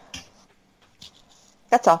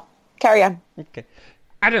 That's all. Carry on. Okay.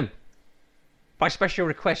 Adam, by special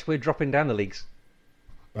request, we're dropping down the leagues.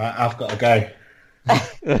 Right, I've got to go.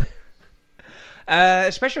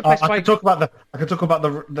 Special request I by... could talk about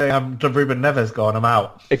the Ruben Neves goal, and I'm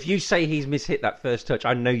out. If you say he's mishit that first touch,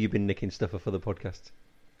 I know you've been nicking stuff for the podcast.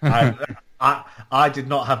 I did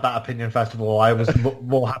not have that opinion. First of all, I was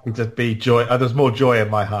more happy to be joy. There was more joy in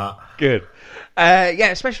my heart. Good.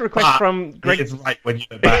 Yeah, special request from Greg. It's right when you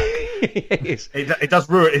look back. It does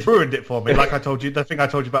ruin. It's ruined it for me. Like I told you, the thing I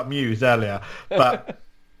told you about Muse earlier, but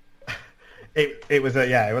it was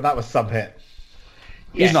that was some hit.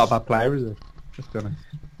 He's not a bad player, is he? Let's be honest.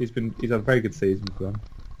 He's had a very good season for them.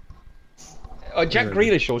 Jack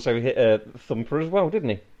Grealish also hit a thumper as well, didn't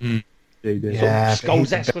he? Mm. Yeah, he did. Yeah,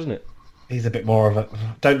 Scholes-esque, wasn't it? He's a bit more of a...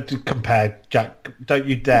 Don't compare, Jack. Don't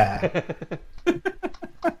you dare.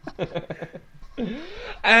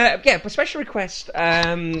 But special request,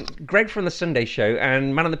 Greg from the Sunday Show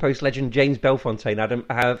and Man on the Post legend James Belfontaine, Adam,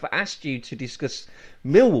 have asked you to discuss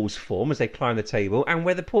Millwall's form as they climb the table and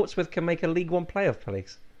whether Portsmouth can make a League One playoff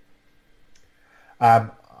place.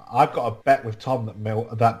 I've got a bet with Tom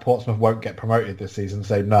that Portsmouth won't get promoted this season,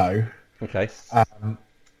 so no. Okay.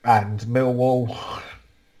 And Millwall...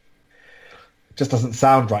 just doesn't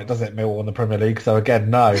sound right, does it, Millwall in the Premier League? So again,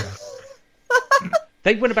 no.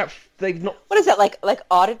 They've not... What is that, like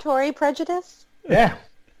auditory prejudice? Yeah.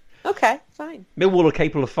 Okay, fine. Millwall are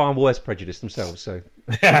capable of far worse prejudice themselves, so...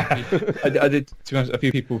 Yeah. I did, to be honest, a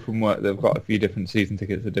few people from work that have got a few different season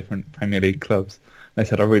tickets for different Premier League clubs. They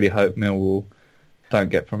said, I really hope Millwall don't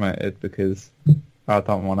get promoted because I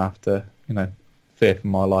don't want to have to, fear for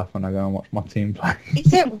my life when I go and watch my team play.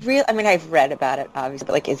 Is it real? I mean, I've read about it, obviously,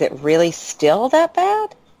 but is it really still that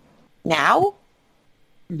bad now?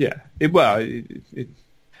 Yeah.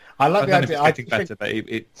 I like the idea. I think better, but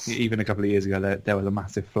even a couple of years ago, there was a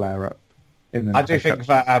massive flare-up. I do think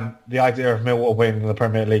that the idea of Millwall winning the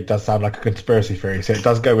Premier League does sound like a conspiracy theory, so it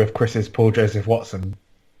does go with Chris's Paul Joseph Watson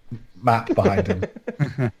map behind him.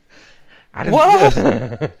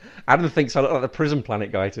 Adam thinks I look like the Prison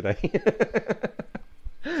Planet guy today.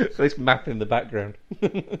 This map in the background.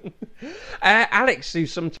 Alex, who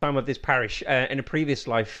sometime of this parish in a previous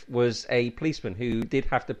life was a policeman who did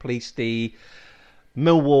have to police the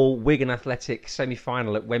Millwall Wigan Athletic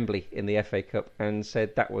semi-final at Wembley in the FA Cup, and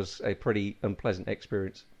said that was a pretty unpleasant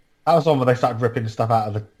experience. That was one where they started ripping stuff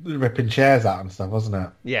out of ripping chairs out and stuff, wasn't it?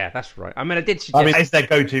 Yeah, that's right. I mean, I did suggest... it's their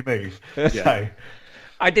go-to move. Yeah. So...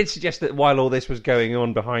 I did suggest that while all this was going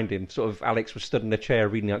on behind him, sort of Alex was stood in a chair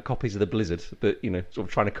reading out copies of the Blizzard, but, sort of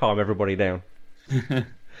trying to calm everybody down. Right,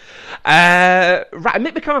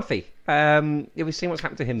 Mick McCarthy. Have we seen what's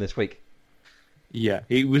happened to him this week? Yeah,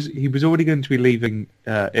 he was already going to be leaving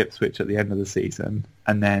Ipswich at the end of the season,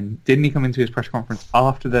 and then didn't he come into his press conference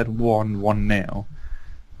after they'd won 1-0?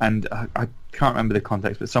 And I can't remember the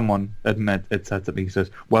context, but someone had said to me, he says,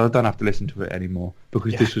 well, I don't have to listen to it anymore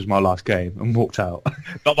because this was my last game, and walked out.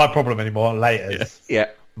 Not my problem anymore, later. Yeah.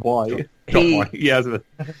 Why? Oh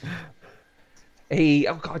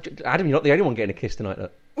God, Adam, you're not the only one getting a kiss tonight,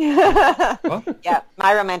 look. What? Yeah,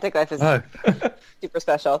 my romantic life is super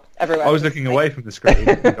special. Everyone. I was looking away from the screen.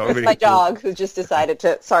 Really my dog, who just decided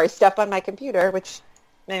to, step on my computer, which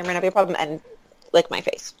may or may not be a problem, and lick my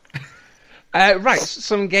face. Right,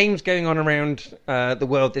 some games going on around the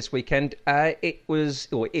world this weekend. It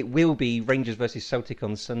will be Rangers versus Celtic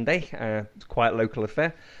on Sunday. It's quite a local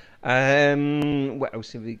affair. What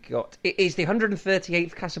else have we got? It is the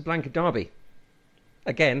 138th Casablanca Derby.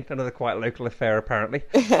 Again, another quite local affair, apparently.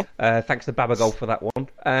 Thanks to Babagol for that one.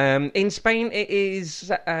 In Spain, it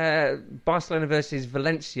is Barcelona versus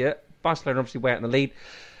Valencia. Barcelona obviously way out in the lead.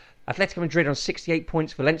 Atletico Madrid on 68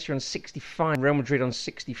 points, Valencia on 65, Real Madrid on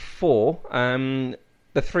 64.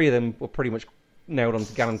 The three of them were pretty much nailed on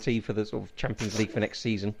to guarantee for the sort of Champions League for next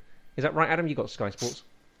season. Is that right, Adam? You got Sky Sports?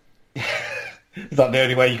 Is that the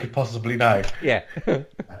only way you could possibly know? Yeah.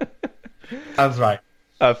 Sounds right.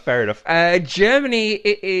 Fair enough. Germany,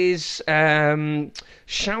 it is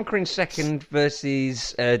Schalke in second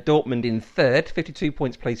versus Dortmund in third. 52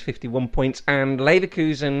 points plays 51 points. And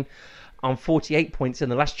Leverkusen on 48 points in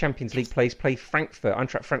the last Champions League place play Frankfurt.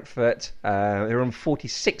 Eintracht Frankfurt, they're on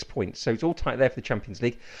 46 points. So it's all tight there for the Champions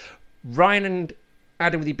League. Ryan and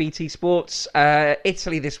Adam with your BT Sports.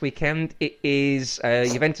 Italy this weekend, it is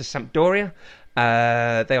Juventus Sampdoria.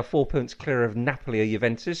 They are 4 points clear of Napoli or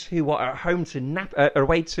Juventus, who are at home to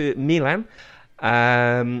away to Milan.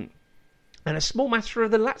 And a small matter of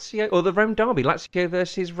the Lazio or the Rome derby, Lazio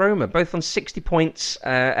versus Roma, both on 60 points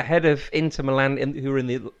ahead of Inter Milan, who are in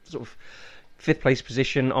the sort of fifth place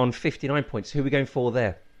position on 59 points. Who are we going for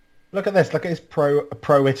there? Look at this. Look at his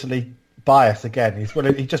pro Italy bias again.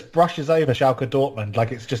 He just brushes over Schalke Dortmund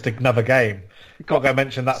like it's just another game. Got to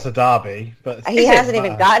mention that's a derby, but he hasn't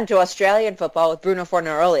even gotten to Australian football with Bruno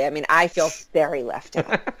Fornaroli. I mean, I feel very left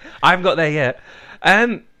out. I haven't got there yet.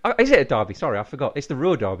 Is it a derby? Sorry, I forgot. It's the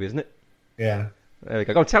Ruhr derby, isn't it? Yeah. There we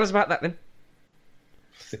go. Go on, tell us about that then.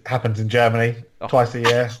 It happens in Germany twice a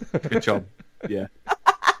year. Good job. Yeah.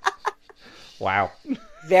 Wow.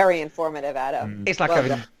 Very informative, Adam. It's like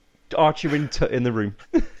having Archie in the room.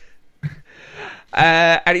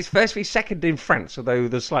 And it's first v second in France, although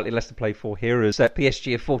there's slightly less to play for here, as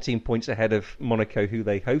PSG are 14 points ahead of Monaco, who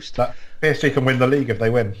they host. But PSG can win the league if they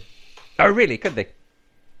win. Oh, really? Could they?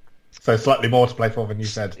 So slightly more to play for than you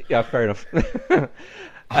said. Yeah, fair enough. We'll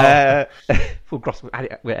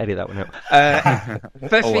edit that one out.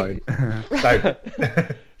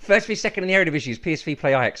 First v second in the Eredivisie, PSV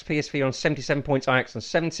play Ajax. PSV on 77 points, Ajax on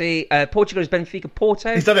 70. Portugal is Benfica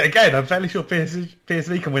Porto. He's done it again. I'm fairly sure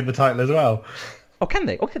PSV can win the title as well. Oh, can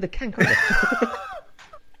they? Okay, they can, can't they?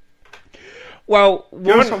 Well,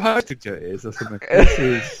 What it is or something. This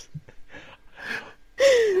is...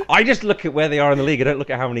 I just look at where they are in the league. I don't look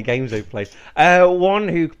at how many games they've played. One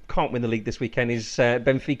who can't win the league this weekend is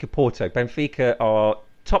Benfica Porto. Benfica are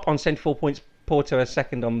top on 74 points. Porto are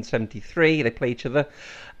second on 73. They play each other.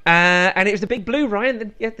 And it was the Big Blue,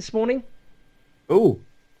 Ryan, this morning. Oh.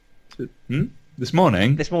 This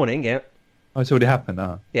morning? This morning, yeah. Oh, it's already happened,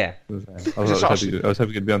 Yeah. I was hoping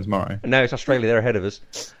it'd be on tomorrow. No, it's Australia. They're ahead of us.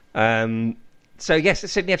 So, yes, the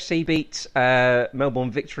Sydney FC beat Melbourne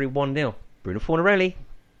Victory 1-0. Bruno Fornarelli.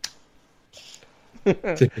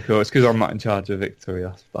 Typical. It's because I'm not in charge of Victory.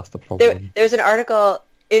 That's the problem. There's an article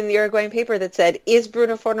in the Uruguayan paper that said, "Is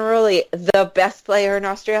Bruno Fornarelli the best player in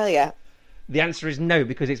Australia?" The answer is no,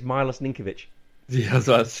 because it's Milos Ninkovic. Yeah, that's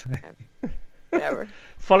what I was saying. Whatever.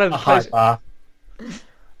 Follow A high bar.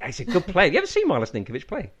 He's a good player. You ever seen Milos Ninkovic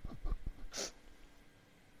play?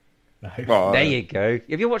 No. Well, There you go.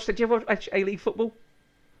 Have you watched? Did you ever watch A-League football?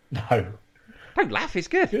 No. Don't laugh. It's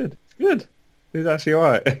good. Good. Good. It's actually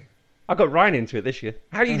alright. I got Ryan into it this year.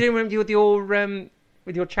 How are you doing with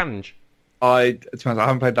your challenge? To be honest, I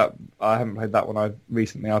haven't played that. I haven't played that one. I've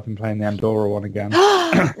been playing the Andorra one again.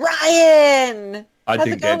 Ryan, I how's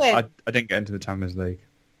didn't it going? I didn't get into the Champions League.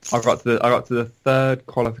 I got to the third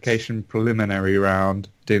qualification preliminary round.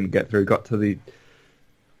 Didn't get through. Got to the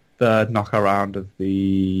third knockout round of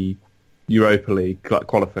the Europa League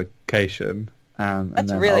qualification. And That's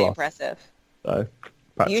then really I lost. impressive. So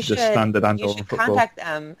back You to should, just standard Andorra you should football. contact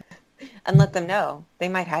them and let them know. They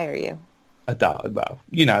might hire you. I doubt it. Well,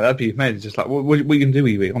 that'd be amazing. Just like, what you can do?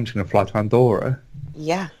 I'm just going to fly to Andorra.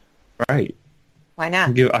 Yeah. Great. Why I not?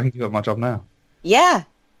 can give up my job now. Yeah.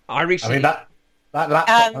 I I recently. mean, that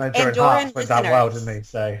laptop manager in Andorran Hearts went down well, listeners. didn't he?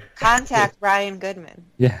 So Contact Ryan Goodman.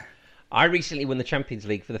 Yeah. I recently won the Champions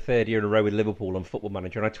League for the third year in a row with Liverpool on Football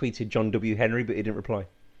Manager, and I tweeted John W. Henry, but he didn't reply.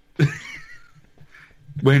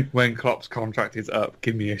 When Klopp's contract is up,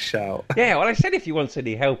 give me a shout. Yeah, well, I said if you want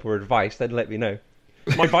any help or advice, then let me know.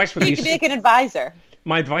 My advice would You be could make an advisor.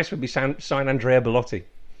 sign Andrea Bellotti.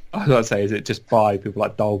 I was going to say, is it just by people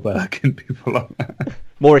like Dolberg and people like that?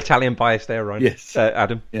 More Italian bias there, Ryan. Yes.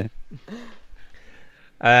 Adam. Yeah.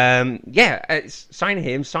 Sign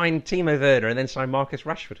him, sign Timo Werner, and then sign Marcus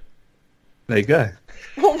Rashford. There you go.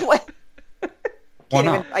 What? Why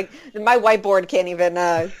not? My whiteboard can't even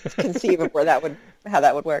conceive of how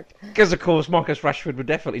that would work. Because, of course, Marcus Rashford would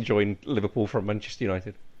definitely join Liverpool from Manchester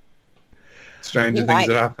United. Stranger You things might.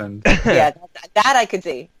 have happened. Yeah, that I could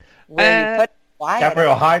see. Where you put why?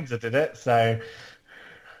 Gabriel Heinze did it. So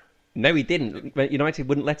No, he didn't. United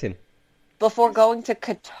wouldn't let him. Before going to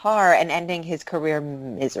Qatar and ending his career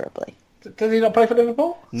miserably. does he not play for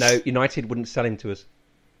Liverpool? No, United wouldn't sell him to us.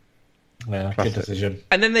 Yeah, good decision.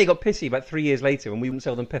 And then they got pissy about 3 years later when we wouldn't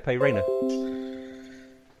sell them Pepe Reina.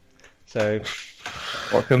 So,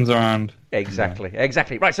 What comes around? exactly.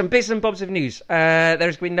 Right, some bits and bobs of news.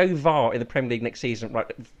 There's going to be no VAR in the Premier League next season. Right,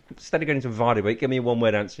 instead of going into VAR debate, give me a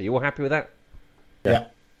one-word answer. You all happy with that? Yeah.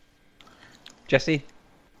 Jesse?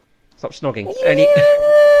 Stop snogging. Yeah.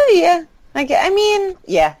 Yeah.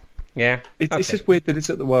 Yeah. It's Okay. just weird that it's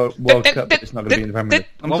at the World Cup, but it's not going to be in the Premier League.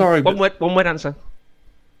 I'm sorry, but One word answer.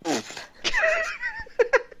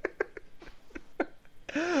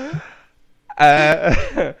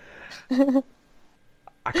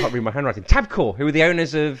 I can't read my handwriting. Tabcorp, who are the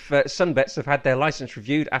owners of Sunbets, have had their licence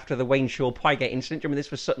reviewed after the Wayne Shaw Piegate incident. Do you remember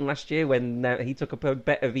this was Sutton last year when he took up a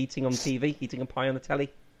bet of eating on TV, eating a pie on the telly?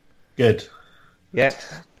 Good. Yeah.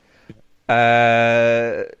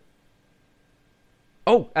 I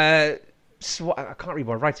can't read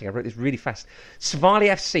my writing. I wrote this really fast. Svali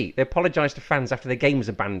FC, they apologised to fans after their game was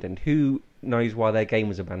abandoned. Who knows why their game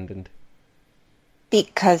was abandoned?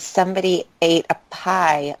 Because somebody ate a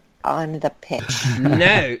pie on the pitch.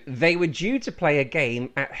 No, they were due to play a game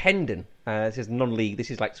at Hendon, This is non-league.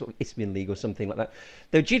 This is like sort of Isthmian League or something like that.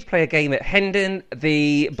 They were due to play a game at Hendon.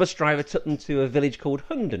 The bus driver took them to a village called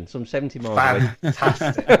Hundon, some 70 miles away.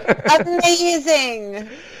 Fantastic. Amazing.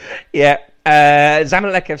 Yeah.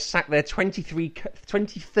 Zamalek have sacked their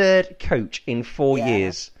 23rd coach in 4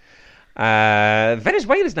 years.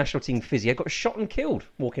 Venezuela's national team physio got shot and killed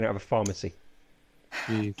walking out of a pharmacy.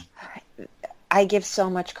 Jeez. I give so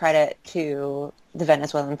much credit to the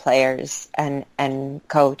Venezuelan players and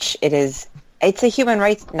coach. It's a human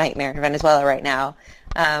rights nightmare in Venezuela right now.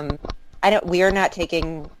 We are not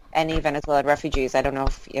taking any Venezuelan refugees. I don't know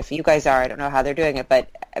if you guys are. I don't know how they're doing it, but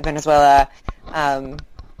Venezuela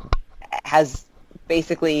has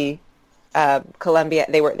basically Colombia.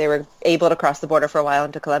 They were able to cross the border for a while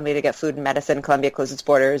into Colombia to get food and medicine. Colombia closed its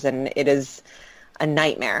borders, and it is a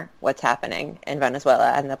nightmare what's happening in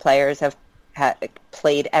Venezuela. And the players have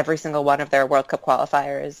played every single one of their World Cup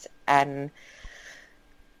qualifiers, and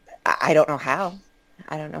I don't know how.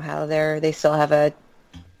 They still have a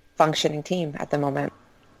functioning team at the moment.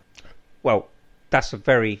 Well, that's a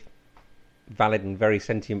very valid and very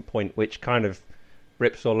sentient point, which kind of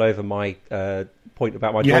rips all over my point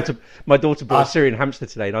about my daughter. My daughter bought a Syrian hamster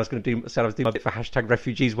today, and I was going to do my bit for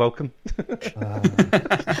 #refugees welcome.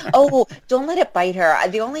 Oh, don't let it bite her.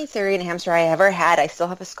 The only Syrian hamster I ever had, I still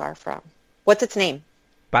have a scar from. What's its name?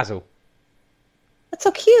 Basil. That's so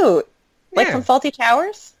cute. Like from Faulty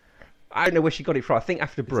Towers? I don't know where she got it from. I think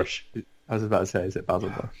after Brush. I was about to say, is it Basil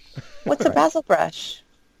Brush? What's a Basil Brush?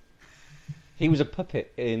 He was a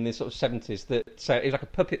puppet in the sort of 70s. So he was like a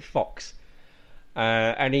puppet fox.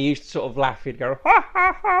 And he used to sort of laugh. He'd go, ha,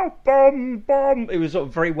 ha, ha, bomb, bomb. It was sort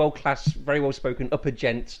of very well-class, very well-spoken, upper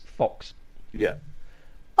gent fox. Yeah.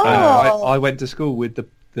 Oh. I went to school with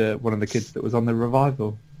the one of the kids that was on the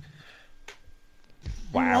revival.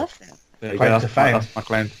 Wow. I love that. There you go. That's my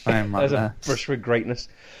claim to fame right There's there. a brush with greatness.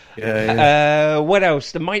 Yeah. What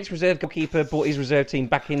else? The Mainz reserve goalkeeper brought his reserve team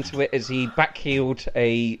back into it as he backheeled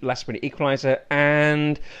a last-minute equaliser,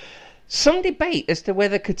 and some debate as to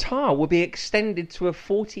whether Qatar will be extended to a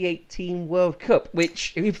 48-team World Cup,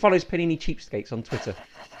 which, who follows Panini Cheapskates on Twitter?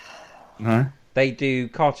 No. They do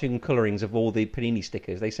cartoon colourings of all the Panini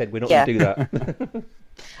stickers. They said we're not going to do that.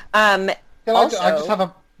 Also, I just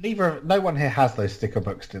have no one here has those sticker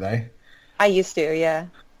books, do they? I used to, yeah.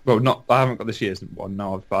 Well, I haven't got this year's one,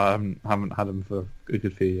 no, but I haven't had them for a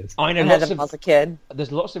good few years. I know I had them as a kid.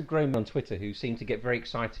 There's lots of grown men on Twitter who seem to get very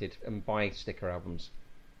excited and buy sticker albums.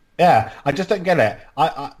 Yeah, I just don't get it.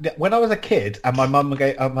 When I was a kid and my mum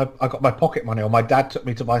I got my pocket money, or my dad took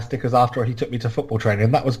me to buy stickers after he took me to football training,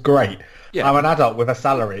 and that was great. Yeah. I'm an adult with a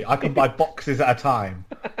salary. I can buy boxes at a time.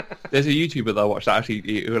 There's a YouTuber that I watch that actually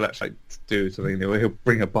he'll actually do something. He'll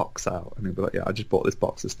bring a box out and he'll be like, "Yeah, I just bought this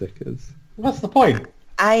box of stickers." What's the point?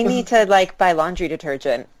 I need to buy laundry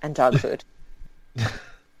detergent and dog food.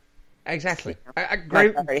 Exactly.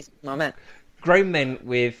 Moment. Grown men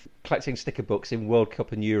with collecting sticker books in World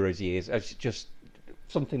Cup and Euros years. It's just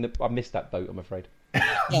something that I missed that boat, I'm afraid.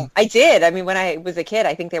 Yeah, I did. I mean, when I was a kid,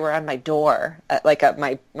 I think they were on my door,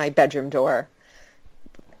 my bedroom door.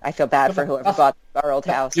 I feel bad for whoever bought our old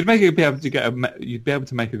house. You'd be able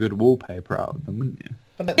to make a good wallpaper out of them, wouldn't you?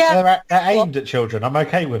 But they're aimed at children. I'm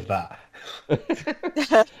okay with that.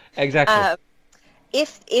 Exactly.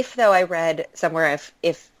 If though, I read somewhere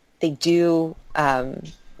if they do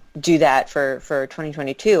do that for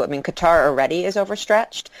 2022, I mean, Qatar already is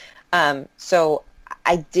overstretched. So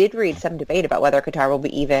I did read some debate about whether Qatar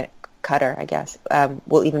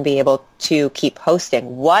will even be able to keep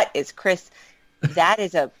hosting. What is Chris? That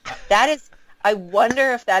is I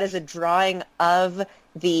wonder if that is a drawing of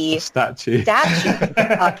the statue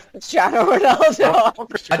of Cristiano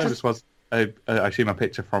Ronaldo. I see my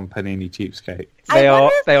picture from Panini Cheapskate. They are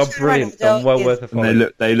brilliant and well worth a follow.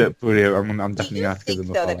 They look brilliant. I'm definitely going to give them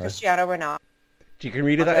a follow. That Cristiano Ronaldo. Do you can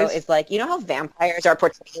read who that is? It's like, you know how vampires are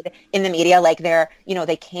portrayed in the media, like they're, you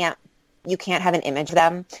can't have an image of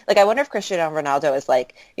them. Like, I wonder if Cristiano Ronaldo is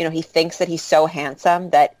like, he thinks that he's so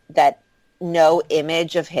handsome that no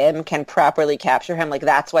image of him can properly capture him. Like,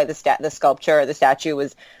 that's why the sculpture or the statue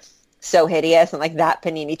was so hideous, and like that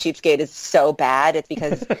Panini Cheapskate is so bad. It's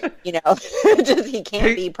because just he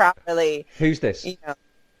can't be properly. Who's this?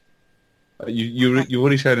 You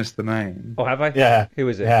already showed us the name. Oh, have I? Yeah. Who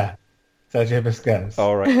is it? Yeah, Sergio Busquets.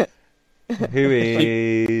 All right. Who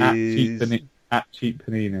is at Cheap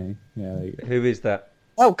Panini? Yeah. There you go. Who is that?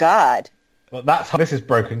 Oh God. Well, that's how this is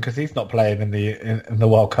broken because he's not playing in the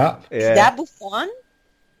World Cup. Yeah. Is that Buffon?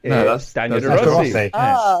 No, that's Daniel De Rossi.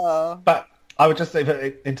 Oh. But I would just say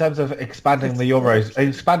that in terms of expanding the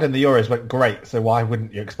Euros went great, so why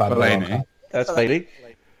wouldn't you expand the World Cup? That's Bailey.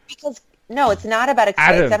 Because No, it's not about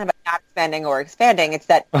expanding. It's not about not expanding or expanding. It's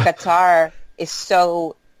that Qatar is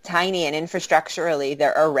so tiny and infrastructurally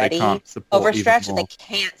they're already overstretched and they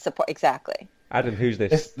can't support. Exactly. Adam, who's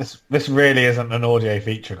this? This really isn't an audio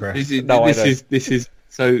feature, Chris. This is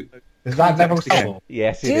so. Is that Neville Southall?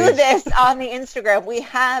 Yes, it is. This on the Instagram. We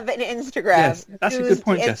have an Instagram. Yes, that's a good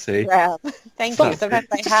point, Jesse. Thank you. Sometimes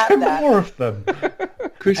I have that. More of them.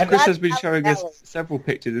 Chris has been showing us several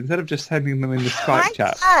pictures instead of just sending them in the Skype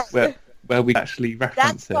chat where we actually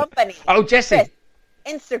reference That's company. Oh, Jesse. Chris.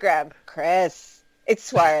 Instagram. Chris. It's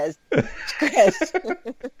Suarez. Chris. Is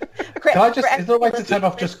there a way to turn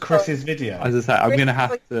off just Chris's video? As I say, I'm going to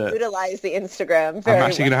have to utilize the Instagram. I'm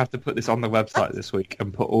actually going to have to put this on the website this week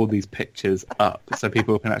and put all these pictures up so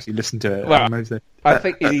people can actually listen to it. Well, I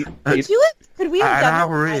think could we have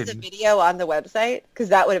done it as a video on the website? Because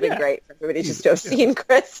that would have been great for everybody just to have seen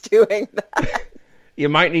Chris doing that. You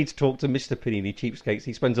might need to talk to Mr. Panini Cheapskates.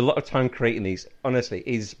 He spends a lot of time creating these. Honestly,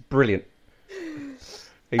 he's brilliant. He's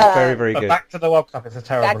very, very good. Back to the World Cup. It's a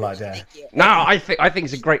terrible idea. No, I think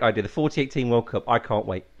it's a great idea. The 48-team World Cup. I can't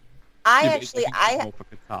wait. I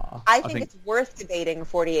think it's worth debating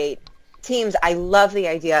 48 teams. I love the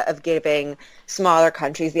idea of giving smaller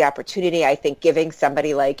countries the opportunity. I think giving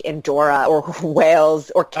somebody like Andorra or Wales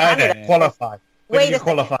or Canada qualify. Wait a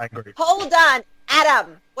qualifying group. Hold on,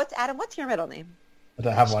 Adam. What's your middle name? I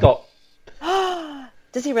don't have one. Scott.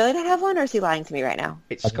 Does he really not have one, or is he lying to me right now?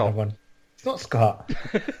 It's Scott. It's not Scott.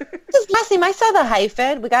 His last name. I saw the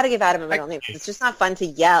hyphen. We got to give Adam a middle name. It's just not fun to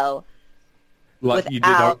yell. Like you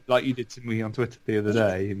did to me on Twitter the other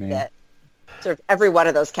day. You mean sort of every one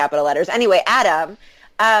of those capital letters. Anyway, Adam.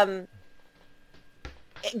 But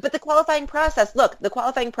the qualifying process. Look, the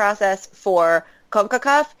qualifying process for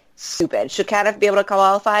CONCACAF. Stupid. Should Canada be able to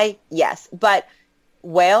qualify? Yes, but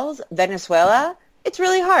Wales, Venezuela. It's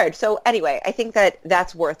really hard. So anyway, I think that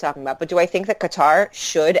that's worth talking about. But do I think that Qatar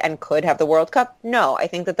should and could have the World Cup? No. I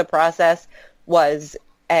think that the process was,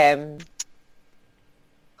 debatable.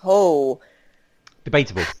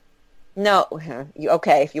 No.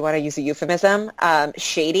 Okay, if you want to use a euphemism,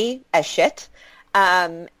 shady as shit.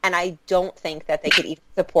 And I don't think that they could even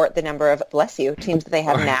support the number of, bless you, teams that they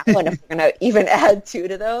have now. And if we're going to even add 2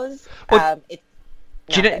 to those, it's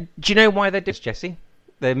do you know why they're doing this, Jesse?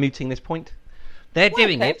 They're mooting this point. They're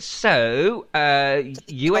doing it so a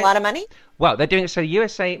lot of money? Well, they're doing it so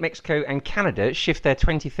USA, Mexico, and Canada shift their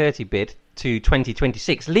 2030 bid to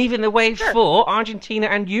 2026, leaving the way for Argentina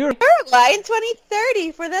and Uruguay in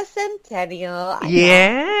 2030 for the centennial.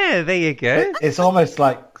 Yeah, there you go. It's almost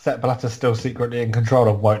like Sepp Blatter's still secretly in control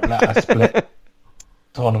and won't let a split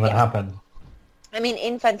tournament happen. I mean,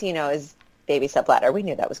 Infantino is baby Sepp Blatter. We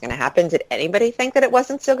knew that was going to happen. Did anybody think that it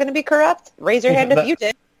wasn't still going to be corrupt? Raise your hand if you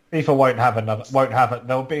did. FIFA won't have it. I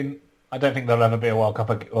don't think there'll ever be a World Cup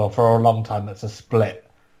for a long time that's a split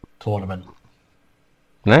tournament.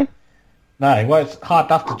 No? No, well, it's hard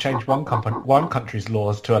enough to change one country's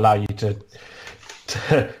laws to allow you to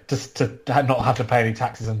not have to pay any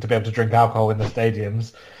taxes and to be able to drink alcohol in the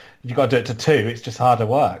stadiums. You've got to do it to 2. It's just harder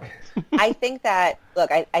work. I think that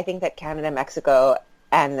Canada, Mexico,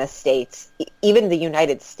 and the States, even the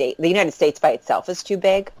United States by itself is too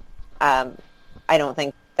big. I don't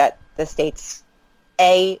think that the States,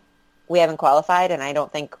 we haven't qualified, and I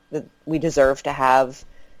don't think that we deserve to have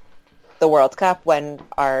the World Cup when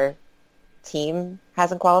our team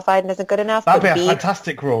hasn't qualified and isn't good enough. That'd be a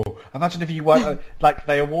fantastic rule. Imagine if you weren't like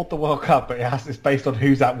they award the World Cup, but it's based on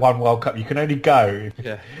who's at one World Cup. You can only go.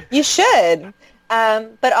 Yeah. You should,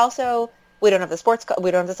 but also we don't have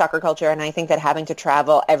the soccer culture, and I think that having to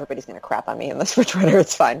travel, everybody's going to crap on me unless for Twitter.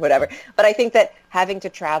 It's fine, whatever. But I think that having to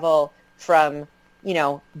travel from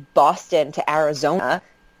Boston to Arizona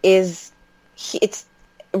it's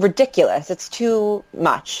ridiculous. It's too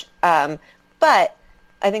much. But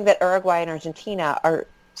I think that Uruguay and Argentina are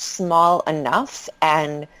small enough,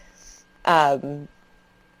 and that's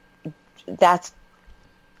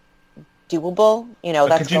doable.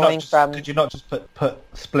 That's Could you not just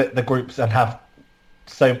split the groups and have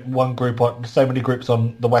so many groups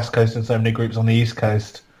on the West Coast and so many groups on the East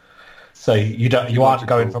Coast? So you aren't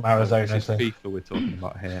going from Arizona. So FIFA we're talking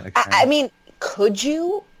about here. Okay. I mean, could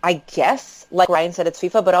you? I guess, like Ryan said, it's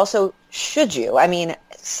FIFA, but also should you? I mean,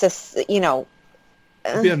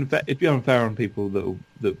 it'd be unfair on people that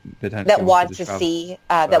potentially that want to see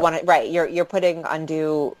that want to. Right, you're putting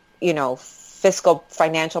undue, fiscal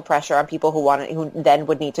financial pressure on people who then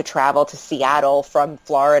would need to travel to Seattle from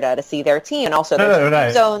Florida to see their team, and also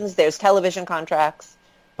there's zones, there's television contracts.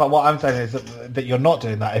 But what I'm saying is that you're not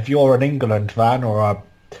doing that. If you're an England fan or a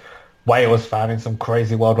Wales fan in some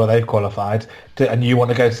crazy world where they've qualified, and you want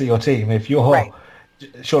to go see your team, if you're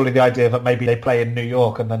surely the idea that maybe they play in New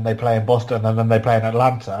York and then they play in Boston and then they play in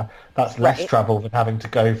Atlanta, that's less travel than having to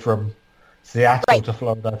go from Seattle to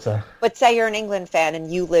Florida to... But say you're an England fan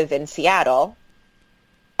and you live in Seattle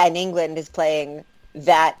and England is playing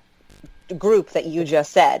that group that you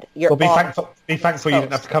just said. Be thankful you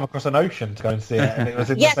didn't have to come across an ocean to go and see it. And it was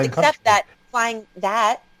in the same country. Except that flying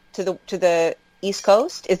that to the East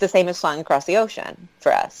Coast is the same as flying across the ocean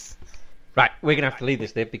for us. Right, we're going to have to leave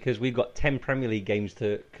this there because we've got 10 Premier League games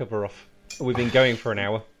to cover off. We've been going for an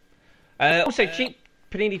hour. Also,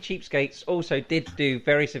 Panini Cheapskates also did do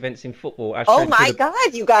various events in football. Oh my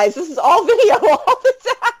God, you guys, this is all video all the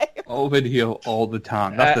time. All video all the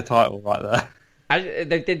time. That's the title right there.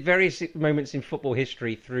 They did various moments in football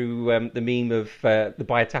history through the meme of the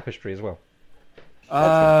Bayer Tapestry as well.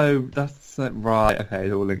 Oh, that's right. Okay,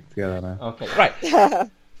 it's all linked together now. Okay, right.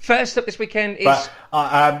 First up this weekend is...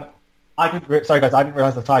 sorry guys, I didn't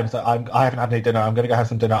realise the time, so I haven't had any dinner. I'm going to go have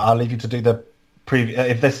some dinner. I'll leave you to do the preview.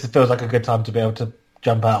 If this feels like a good time to be able to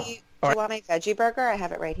jump out. Do you want my veggie burger? I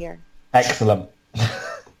have it right here. Excellent.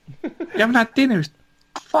 You haven't had dinner? It's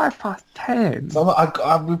 10:05.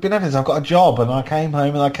 So we've been at this. I've got a job, and I came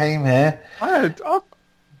home and I came here. I have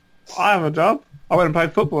a job. I went and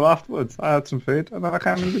played football afterwards. I had some food, and then I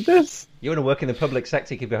came and did this. You want to work in the public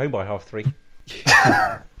sector, you could be home by 3:30.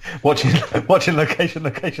 watching location.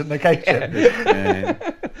 Yeah.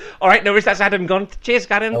 All right, no worries, that's Adam gone. Cheers,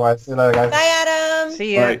 Adam. All right, see you later, guys. Bye, Adam.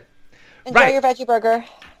 See ya. Right. Enjoy your veggie burger.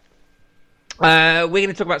 We're going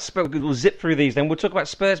to talk about Spurs. We'll zip through these then. We'll talk about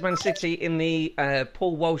Spurs Man City in the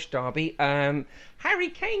Paul Walsh derby. Harry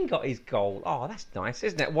Kane got his goal. Oh, that's nice,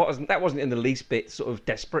 isn't it? That wasn't in the least bit sort of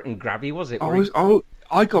desperate and grabby, was it?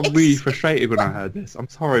 I got really frustrated when I heard this. I'm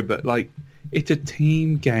sorry, but it's a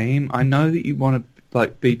team game. I know that you want to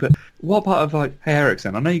be, but what part of hey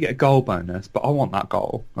Eriksen? I know you get a goal bonus, but I want that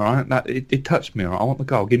goal. All right, it touched me. All right? I want the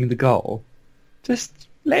goal. Give me the goal. Just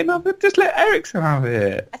let him have it. Just let Eriksen have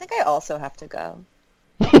it. I think I also have to go.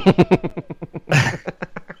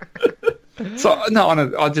 So no,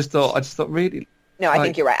 I just thought really. No, I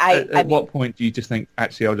think you're right. At what point do you just think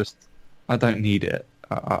actually I don't need it?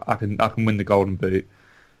 I can win the Golden Boot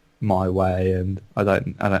my way, and I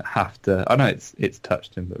don't have to. I know it's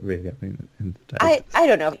touched him, but really, I mean, in the day, I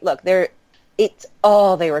don't know. Look, it's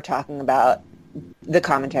all they were talking about. The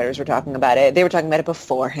commentators were talking about it. They were talking about it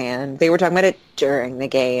beforehand. They were talking about it during the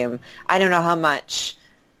game. I don't know how much.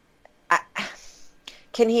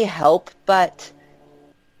 Can he help but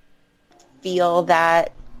feel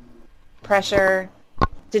that pressure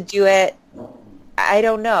to do it? I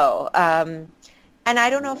don't know. And I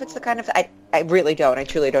don't know if it's the kind of... I really don't. I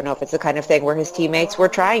truly don't know if it's the kind of thing where his teammates were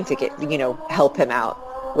trying to get, help him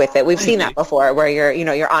out with it. We've seen that before, where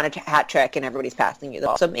you're on a hat trick and everybody's passing you the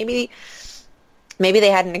ball. So maybe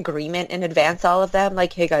they had an agreement in advance, all of them,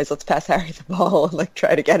 hey guys, let's pass Harry the ball and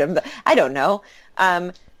try to get him. I don't know.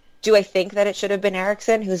 Do I think that it should have been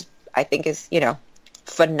Eriksen, who's I think is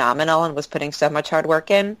phenomenal and was putting so much hard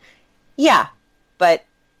work in? Yeah, but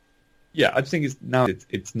yeah, I just think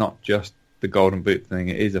it's not just the Golden Boot thing.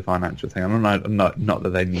 It is a financial thing. I'm not that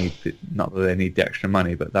they need the extra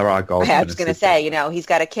money, but there are goals. I was going to say, he's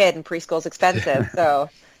got a kid and preschool's expensive, so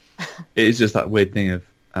it is just that weird thing of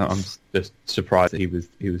I'm just surprised that he was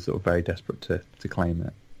sort of very desperate to claim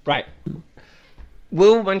it. Right.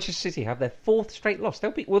 Will Manchester City have their fourth straight loss?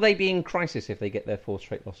 Will they be in crisis if they get their fourth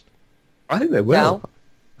straight loss? I think they will.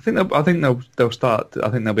 No. I think they'll start. I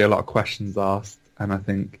think there'll be a lot of questions asked, and I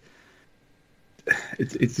think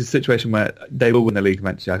it's a situation where they will win the league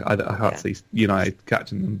eventually. I can't see United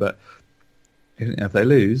catching them, but if they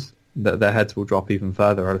lose, their heads will drop even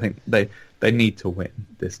further. I think they need to win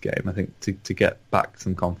this game. I think to get back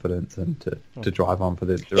some confidence and to drive on for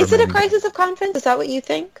the Is it a crisis of confidence? Is that what you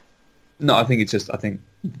think? No, I think it's just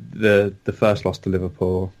the first loss to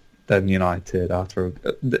Liverpool, then United after,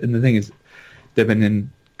 and the thing is they've been in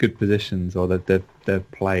good positions, or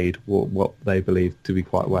they've played what they believe to be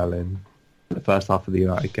quite well in the first half of the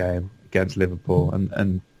United game against Liverpool, and at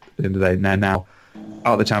the end of the day, they're now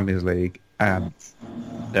out of the Champions League and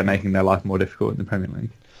they're making their life more difficult in the Premier League.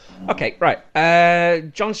 Okay, right.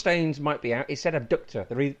 John Stones might be out. He said abductor.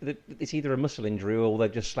 It's either a muscle injury or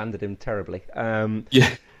they've just slandered him terribly.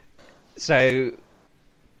 Yeah. So,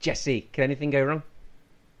 Jesse, can anything go wrong?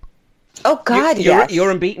 Oh God, yes.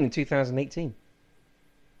 You're unbeaten in 2018.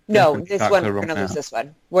 No, this one we're going to lose. This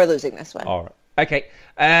one we're losing. This one. All right. Okay.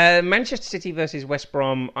 Manchester City versus West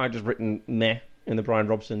Brom. I just written meh in the Brian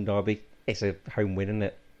Robson derby. It's a home win, isn't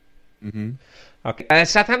it? Mm-hmm. Okay.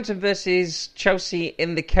 Southampton versus Chelsea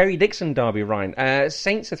in the Kerry Dixon derby. Ryan.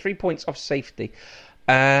 Saints are 3 points off safety,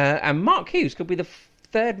 and Mark Hughes could be the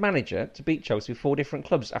third manager to beat Chelsea with 4 different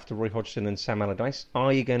clubs after Roy Hodgson and Sam Allardyce.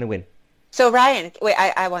 Are you going to win? So Ryan, wait,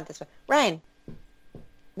 I want this one. Ryan,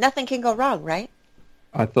 nothing can go wrong, right?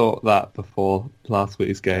 I thought that before last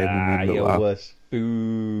week's game. And then you're worse.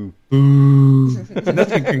 Boo. Boo.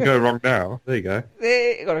 Nothing can go wrong now. There you go.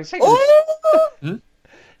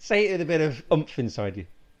 Say it with a bit of oomph inside you.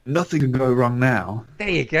 Nothing can go wrong now. There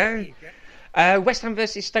you go. West Ham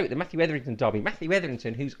versus Stoke, the Matthew Etherington derby. Matthew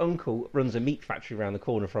Etherington, whose uncle runs a meat factory around the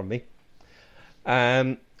corner from me.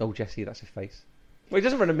 Oh, Jesse, that's a face. Well, he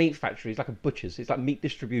doesn't run a meat factory. It's like a butcher's. It's like meat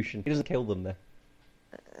distribution. He doesn't kill them there.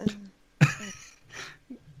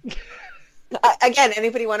 Again,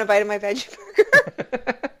 anybody want to bite of my veggie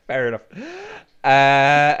burger? Fair enough.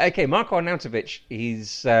 Okay, Marko Arnautovic.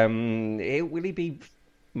 Will he be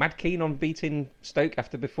mad keen on beating Stoke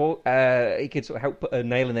after before? He could sort of help put a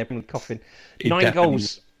nail in their coffin. 9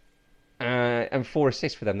 goals and 4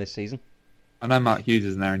 assists for them this season. I know Mark Hughes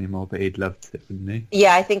isn't there anymore, but he'd love to, wouldn't he?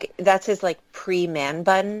 Yeah, I think that's his pre-man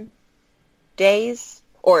bun days,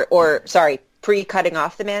 or sorry, pre-cutting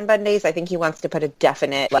off the man bun days. I think he wants to put a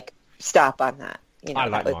definite stop on that. I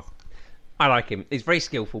like Mark. I like him. He's very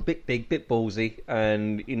skillful, bit big, bit ballsy,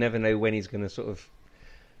 and you never know when he's going to sort of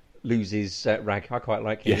lose his rag. I quite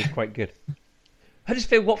like him. Yeah. He's quite good.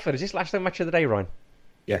 Huddersfield-Watford. Is this last match of the day, Ryan?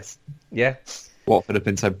 Yes. Yeah? Watford have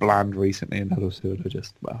been so bland recently, and Huddersfield are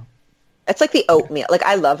just, well... It's like the oatmeal.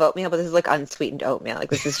 I love oatmeal, but this is unsweetened oatmeal.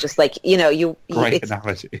 This is just Great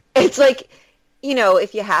analogy. It's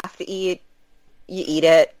if you have to eat, you eat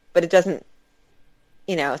it, but it doesn't,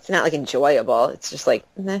 it's not enjoyable. It's just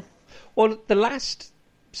meh. Well, the last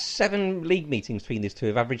 7 league meetings between these two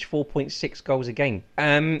have averaged 4.6 goals a game.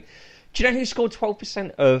 Do you know who scored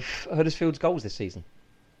 12% of Huddersfield's goals this season?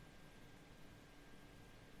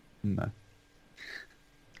 No.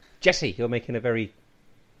 Jesse, you're making a very...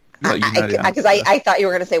 Because I thought you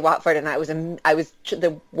were going to say Watford, and I was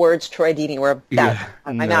the words Troy Deeney were about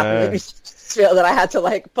on my mouth. And it just feel that I had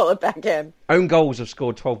to pull it back in. Own goals have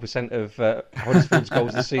scored 12% of Huddersfield's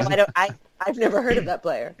goals this season. I've never heard of that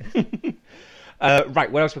player.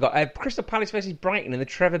 Right, what else we got? Crystal Palace versus Brighton in the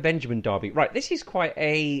Trevor Benjamin derby. Right, this is quite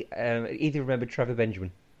a... either remember Trevor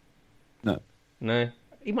Benjamin? No.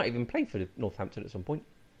 He might even play for Northampton at some point.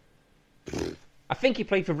 I think he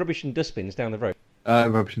played for Rubbish and Dustbins down the road.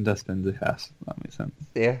 Rubbish and Dustbins, yes. That makes sense.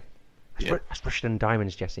 Yeah. That's Rushden and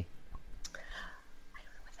Diamonds, Jesse. I don't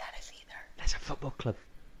know what that is either. That's a football club.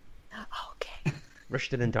 Oh, okay.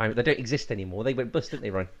 Rushden and Diamonds. They don't exist anymore. They went bust, didn't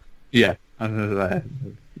they, Ryan? Yeah. They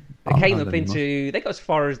came up into... They got as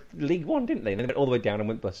far as League One, didn't they? And they went all the way down and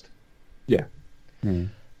went bust. Yeah.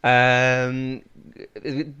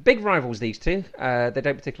 Big rivals, these two. They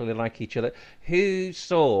don't particularly like each other. Who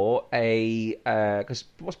saw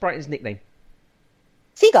what's Brighton's nickname?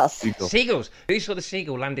 Seagulls. Who saw the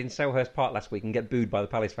Seagull land in Selhurst Park last week and get booed by the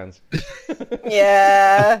Palace fans?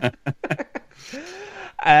 Yeah.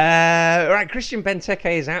 Right, Christian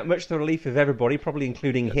Benteke is out, much to the relief of everybody, probably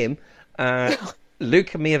including him.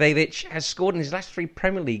 Luka Mijovic has scored in his last 3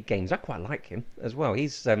 Premier League games. I quite like him as well.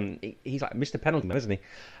 He's like Mr. Penalty Man, isn't he?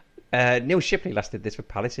 Neil Shipley last did this for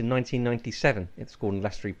Palace in 1997. He scored in the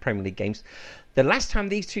last 3 Premier League games. The last time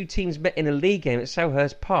these two teams met in a league game at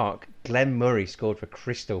Selhurst Park, Glenn Murray scored for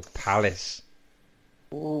Crystal Palace.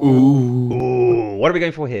 Ooh. What are we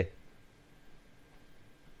going for here?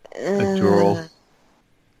 A draw.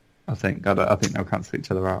 I think they'll cancel each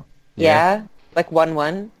other out. Yeah?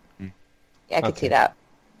 1-1? Yeah, I could see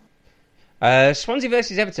that. Swansea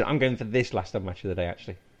versus Everton. I'm going for this last match of the day,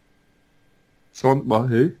 actually.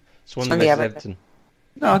 Who? Swansea versus Everton.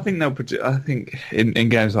 No, I think they'll produce. I think in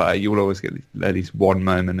games like that, you will always get at least one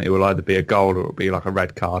moment. It will either be a goal or it will be like a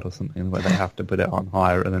red card or something where they have to put it on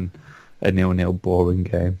higher than a 0-0 boring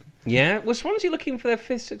game. Yeah, was Swansea looking for their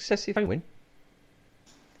 5th successive home win?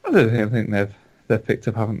 I think they've picked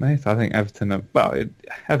up, haven't they? So I think Everton have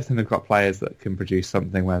got players that can produce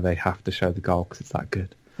something where they have to show the goal because it's that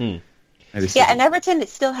good. Yeah, and Everton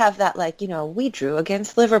still have that we drew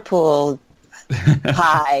against Liverpool.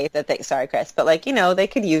 High that they sorry Chris but they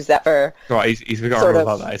could use that for right he's forgotten all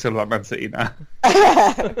about that. It's all about Man City now.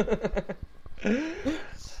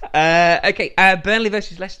 Okay, Burnley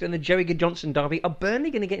versus Leicester in the Joey Johnson derby. Are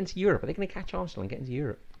Burnley going to get into Europe? Are they going to catch Arsenal and get into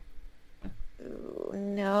Europe?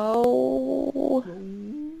 No,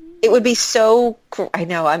 it would be so I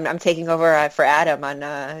know I'm taking over for Adam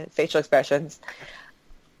on facial expressions.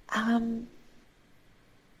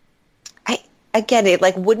 Again, it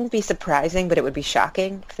wouldn't be surprising, but it would be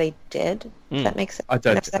shocking if they did. If that makes sense. I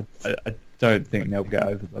don't think they'll get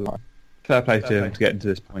over the line. Fair play to them to get into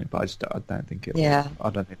this point, but I don't think it will. Yeah. I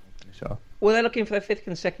don't think they'll finish off. Well, they're looking for their 5th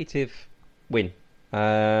consecutive win.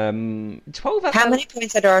 12. How many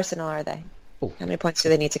points under Arsenal are they? Oh. How many points do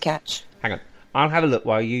they need to catch? Hang on. I'll have a look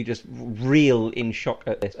while you just reel in shock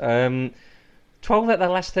at this. 12 out of their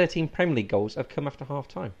last 13 Premier League goals have come after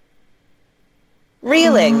half-time.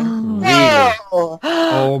 Reeling. Really? No.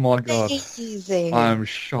 Oh my god. Amazing. I'm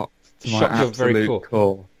shocked to my Shocked you're very absolute cool.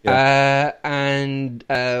 core. Yeah. And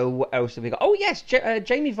what else have we got? Oh, yes,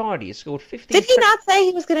 Jamie Vardy has scored 15... Did he not say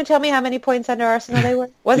he was going to tell me how many points under Arsenal they were?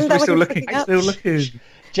 Wasn't that what still he was looking? picking up? Still looking.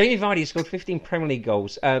 Jamie Vardy has scored 15 Premier League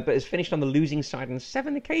goals, but has finished on the losing side on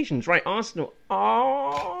 7 occasions. Right, Arsenal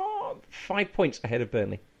are 5 points ahead of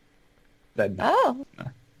Burnley. Then Oh.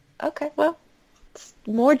 Okay, well, it's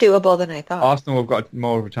more doable than I thought. Arsenal have got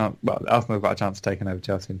more of a chance. Well, Arsenal have got a chance of taking over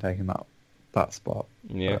Chelsea and taking that spot.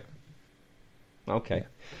 Yeah. Okay.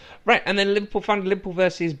 Right, and then Liverpool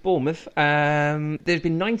versus Bournemouth. There's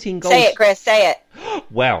been 19 goals. Say it, Chris, say it.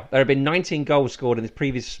 Well, there have been 19 goals scored in the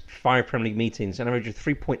previous 5 Premier League meetings, an average of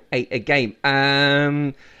 3.8 a game.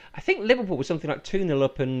 I think Liverpool was something like 2-0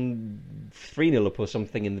 up and 3-0 up or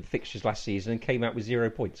something in the fixtures last season and came out with 0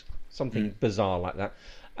 points. Something bizarre like that.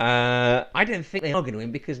 I don't think they are going to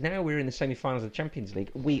win because now we're in the semi-finals of the Champions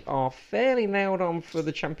League. We are fairly nailed on for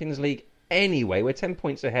the Champions League anyway. We're 10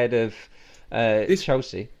 points ahead of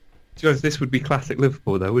Chelsea. To be honest, this would be classic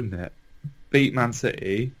Liverpool, though, wouldn't it? Beat Man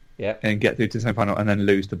City, Yeah, and get through to the semi-final, and then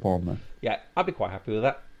lose to Bournemouth. yeah, I'd be quite happy with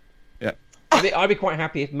that. Yeah. I'd be quite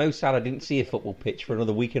happy if Mo Salah didn't see a football pitch for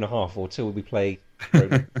another week and a half or till we play.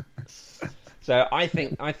 Roma. So I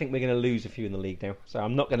think we're going to lose a few in the league now. So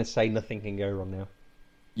I'm not going to say nothing can go wrong now.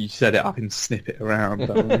 You set it up and snip it around.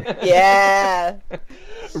 Don't you? Yeah.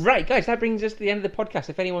 Right, guys, that brings us to the end of the podcast.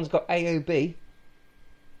 If anyone's got AOB,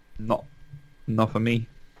 Not for me.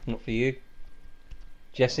 not for you,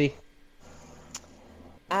 Jesse.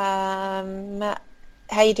 How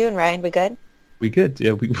you doing, Ryan? We good? We good?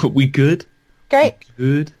 Yeah, we good. Great.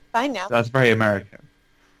 Good. Fine now. That's very American.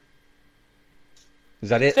 Is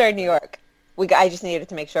that it? Sorry, New York. I just needed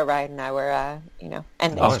to make sure Ryan and I were,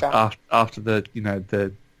 ending strong. After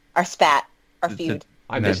the Our spat, our the- feud.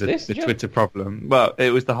 I missed this. the did you? Twitter problem. Well,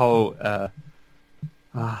 it was the whole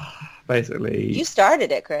basically. You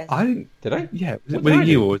started it, Chris. I didn't. Did I? Yeah, was What it did I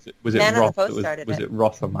you do? or was it Man on the Ross? Post That was started was it. it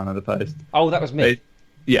Ross on Man on the Post? Oh, that was me.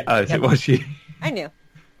 Yeah, it was you. I knew.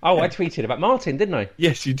 Oh, I tweeted about Martin, didn't I?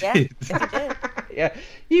 Yes, you Yeah, did. yes, you did. Yeah,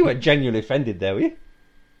 you were genuinely offended there, were you?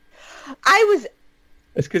 I was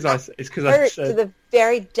It's because I hurt to said the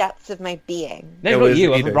very depths of my being. No, It not was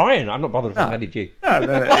you. either. Ryan. I'm not bothered if I No. offended you. no.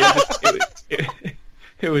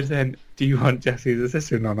 It was then. Do you want Jesse's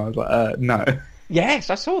assistant on? I was like, no.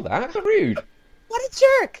 Yes, I saw that. That's rude. What a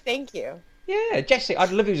jerk. Thank you. Yeah, Jesse,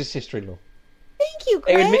 I'd love you as a sister-in-law. Thank you,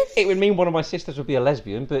 Chris. It would mean one of my sisters would be a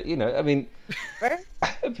lesbian, but, I mean,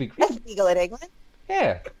 it'd be great. That's legal in England.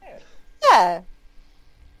 Yeah. Yeah.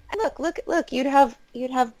 And look, you'd have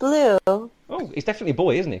Blue. Oh, he's definitely a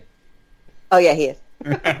boy, isn't he? Oh yeah, he is.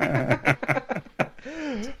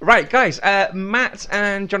 Right, guys, Matt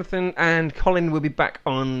and Jonathan and Colin will be back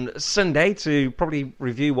on Sunday to probably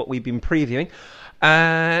review what we've been previewing.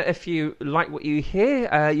 If you like what you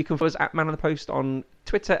hear, you can follow us at Man on the Post on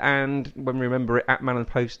Twitter, and when we remember it, at Man on the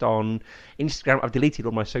Post on Instagram. I've deleted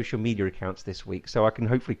all my social media accounts this week, so I can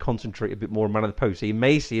hopefully concentrate a bit more on Man on the Post. So you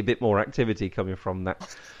may see a bit more activity coming from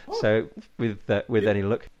that. So with any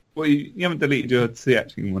luck. Well, you haven't deleted your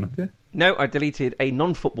theatrical one, have you? No, I deleted a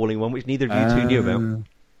non-footballing one, which neither of you two knew about.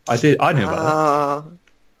 I did. I knew about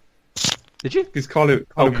that. Did you? Because Colin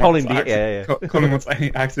Colin once did, yeah. Colin once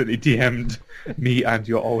accidentally DM'd me and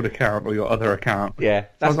your old account or your other account. Yeah, So I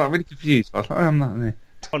that's was like really confused. I was like, I'm not there.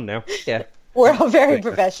 on now. Yeah. We're all very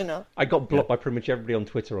professional. I got blocked by pretty much everybody on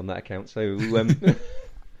Twitter on that account, so So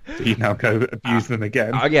you now go abuse them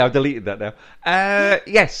again. yeah, I've deleted that now.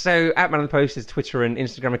 Yes, so at Man on the Post is Twitter and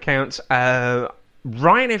Instagram accounts.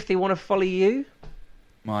 Ryan, if they want to follow you,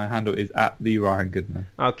 My handle is at the Ryan Goodman.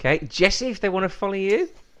 okay. Jesse, if they want to follow you,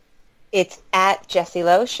 It's at Jessie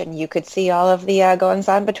Loesch, and you could see all of the goings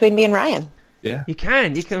on between me and Ryan. Yeah. you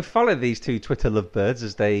can follow these two Twitter lovebirds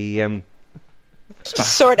as they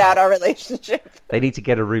Sort out our relationship. need to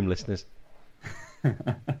get a room, listeners. Okay,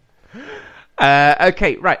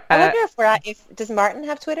 right. I wonder if does Martin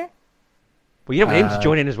have Twitter? Well, you don't want him to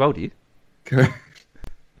join in as well, do you?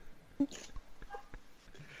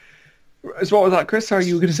 So what was that, Chris? Sorry,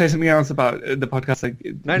 you were going to say something else about the podcast? Like,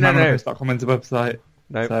 No. .com is the website.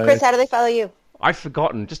 No. So- Chris, how do they follow you? I've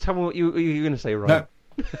forgotten. Just tell me what you were going to say, Ryan.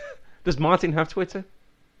 No. Does Martin have Twitter?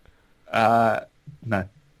 No.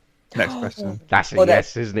 Next question. That's a Well,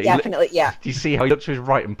 yes, isn't it? Definitely, yeah. Do you see how he looked to his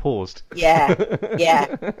right and paused? Yeah.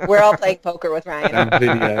 We're all playing poker with Ryan. On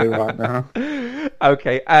video right now.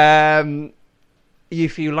 Okay.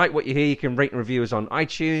 If you like what you hear, you can rate and review us on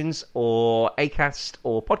iTunes or Acast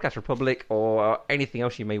or Podcast Republic or anything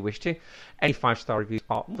else you may wish to. Any 5-star reviews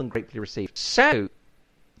are more than gratefully received. So,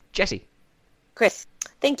 Jesse. Chris,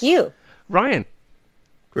 thank you. Ryan.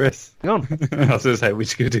 Chris. Hang on. I was going to say, we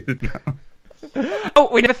should go do it now. Oh,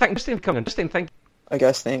 we never thanked Justin for coming. Justin, thank you. I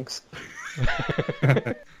guess, thanks.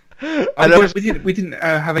 We didn't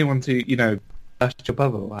have anyone to, burst your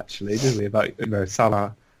bubble, actually, did we? About,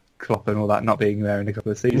 Salah, Klopp and all that not being there in a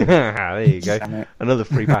couple of seasons. There you go. Another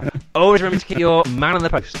free pass. Always remember to keep your man on the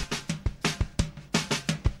post.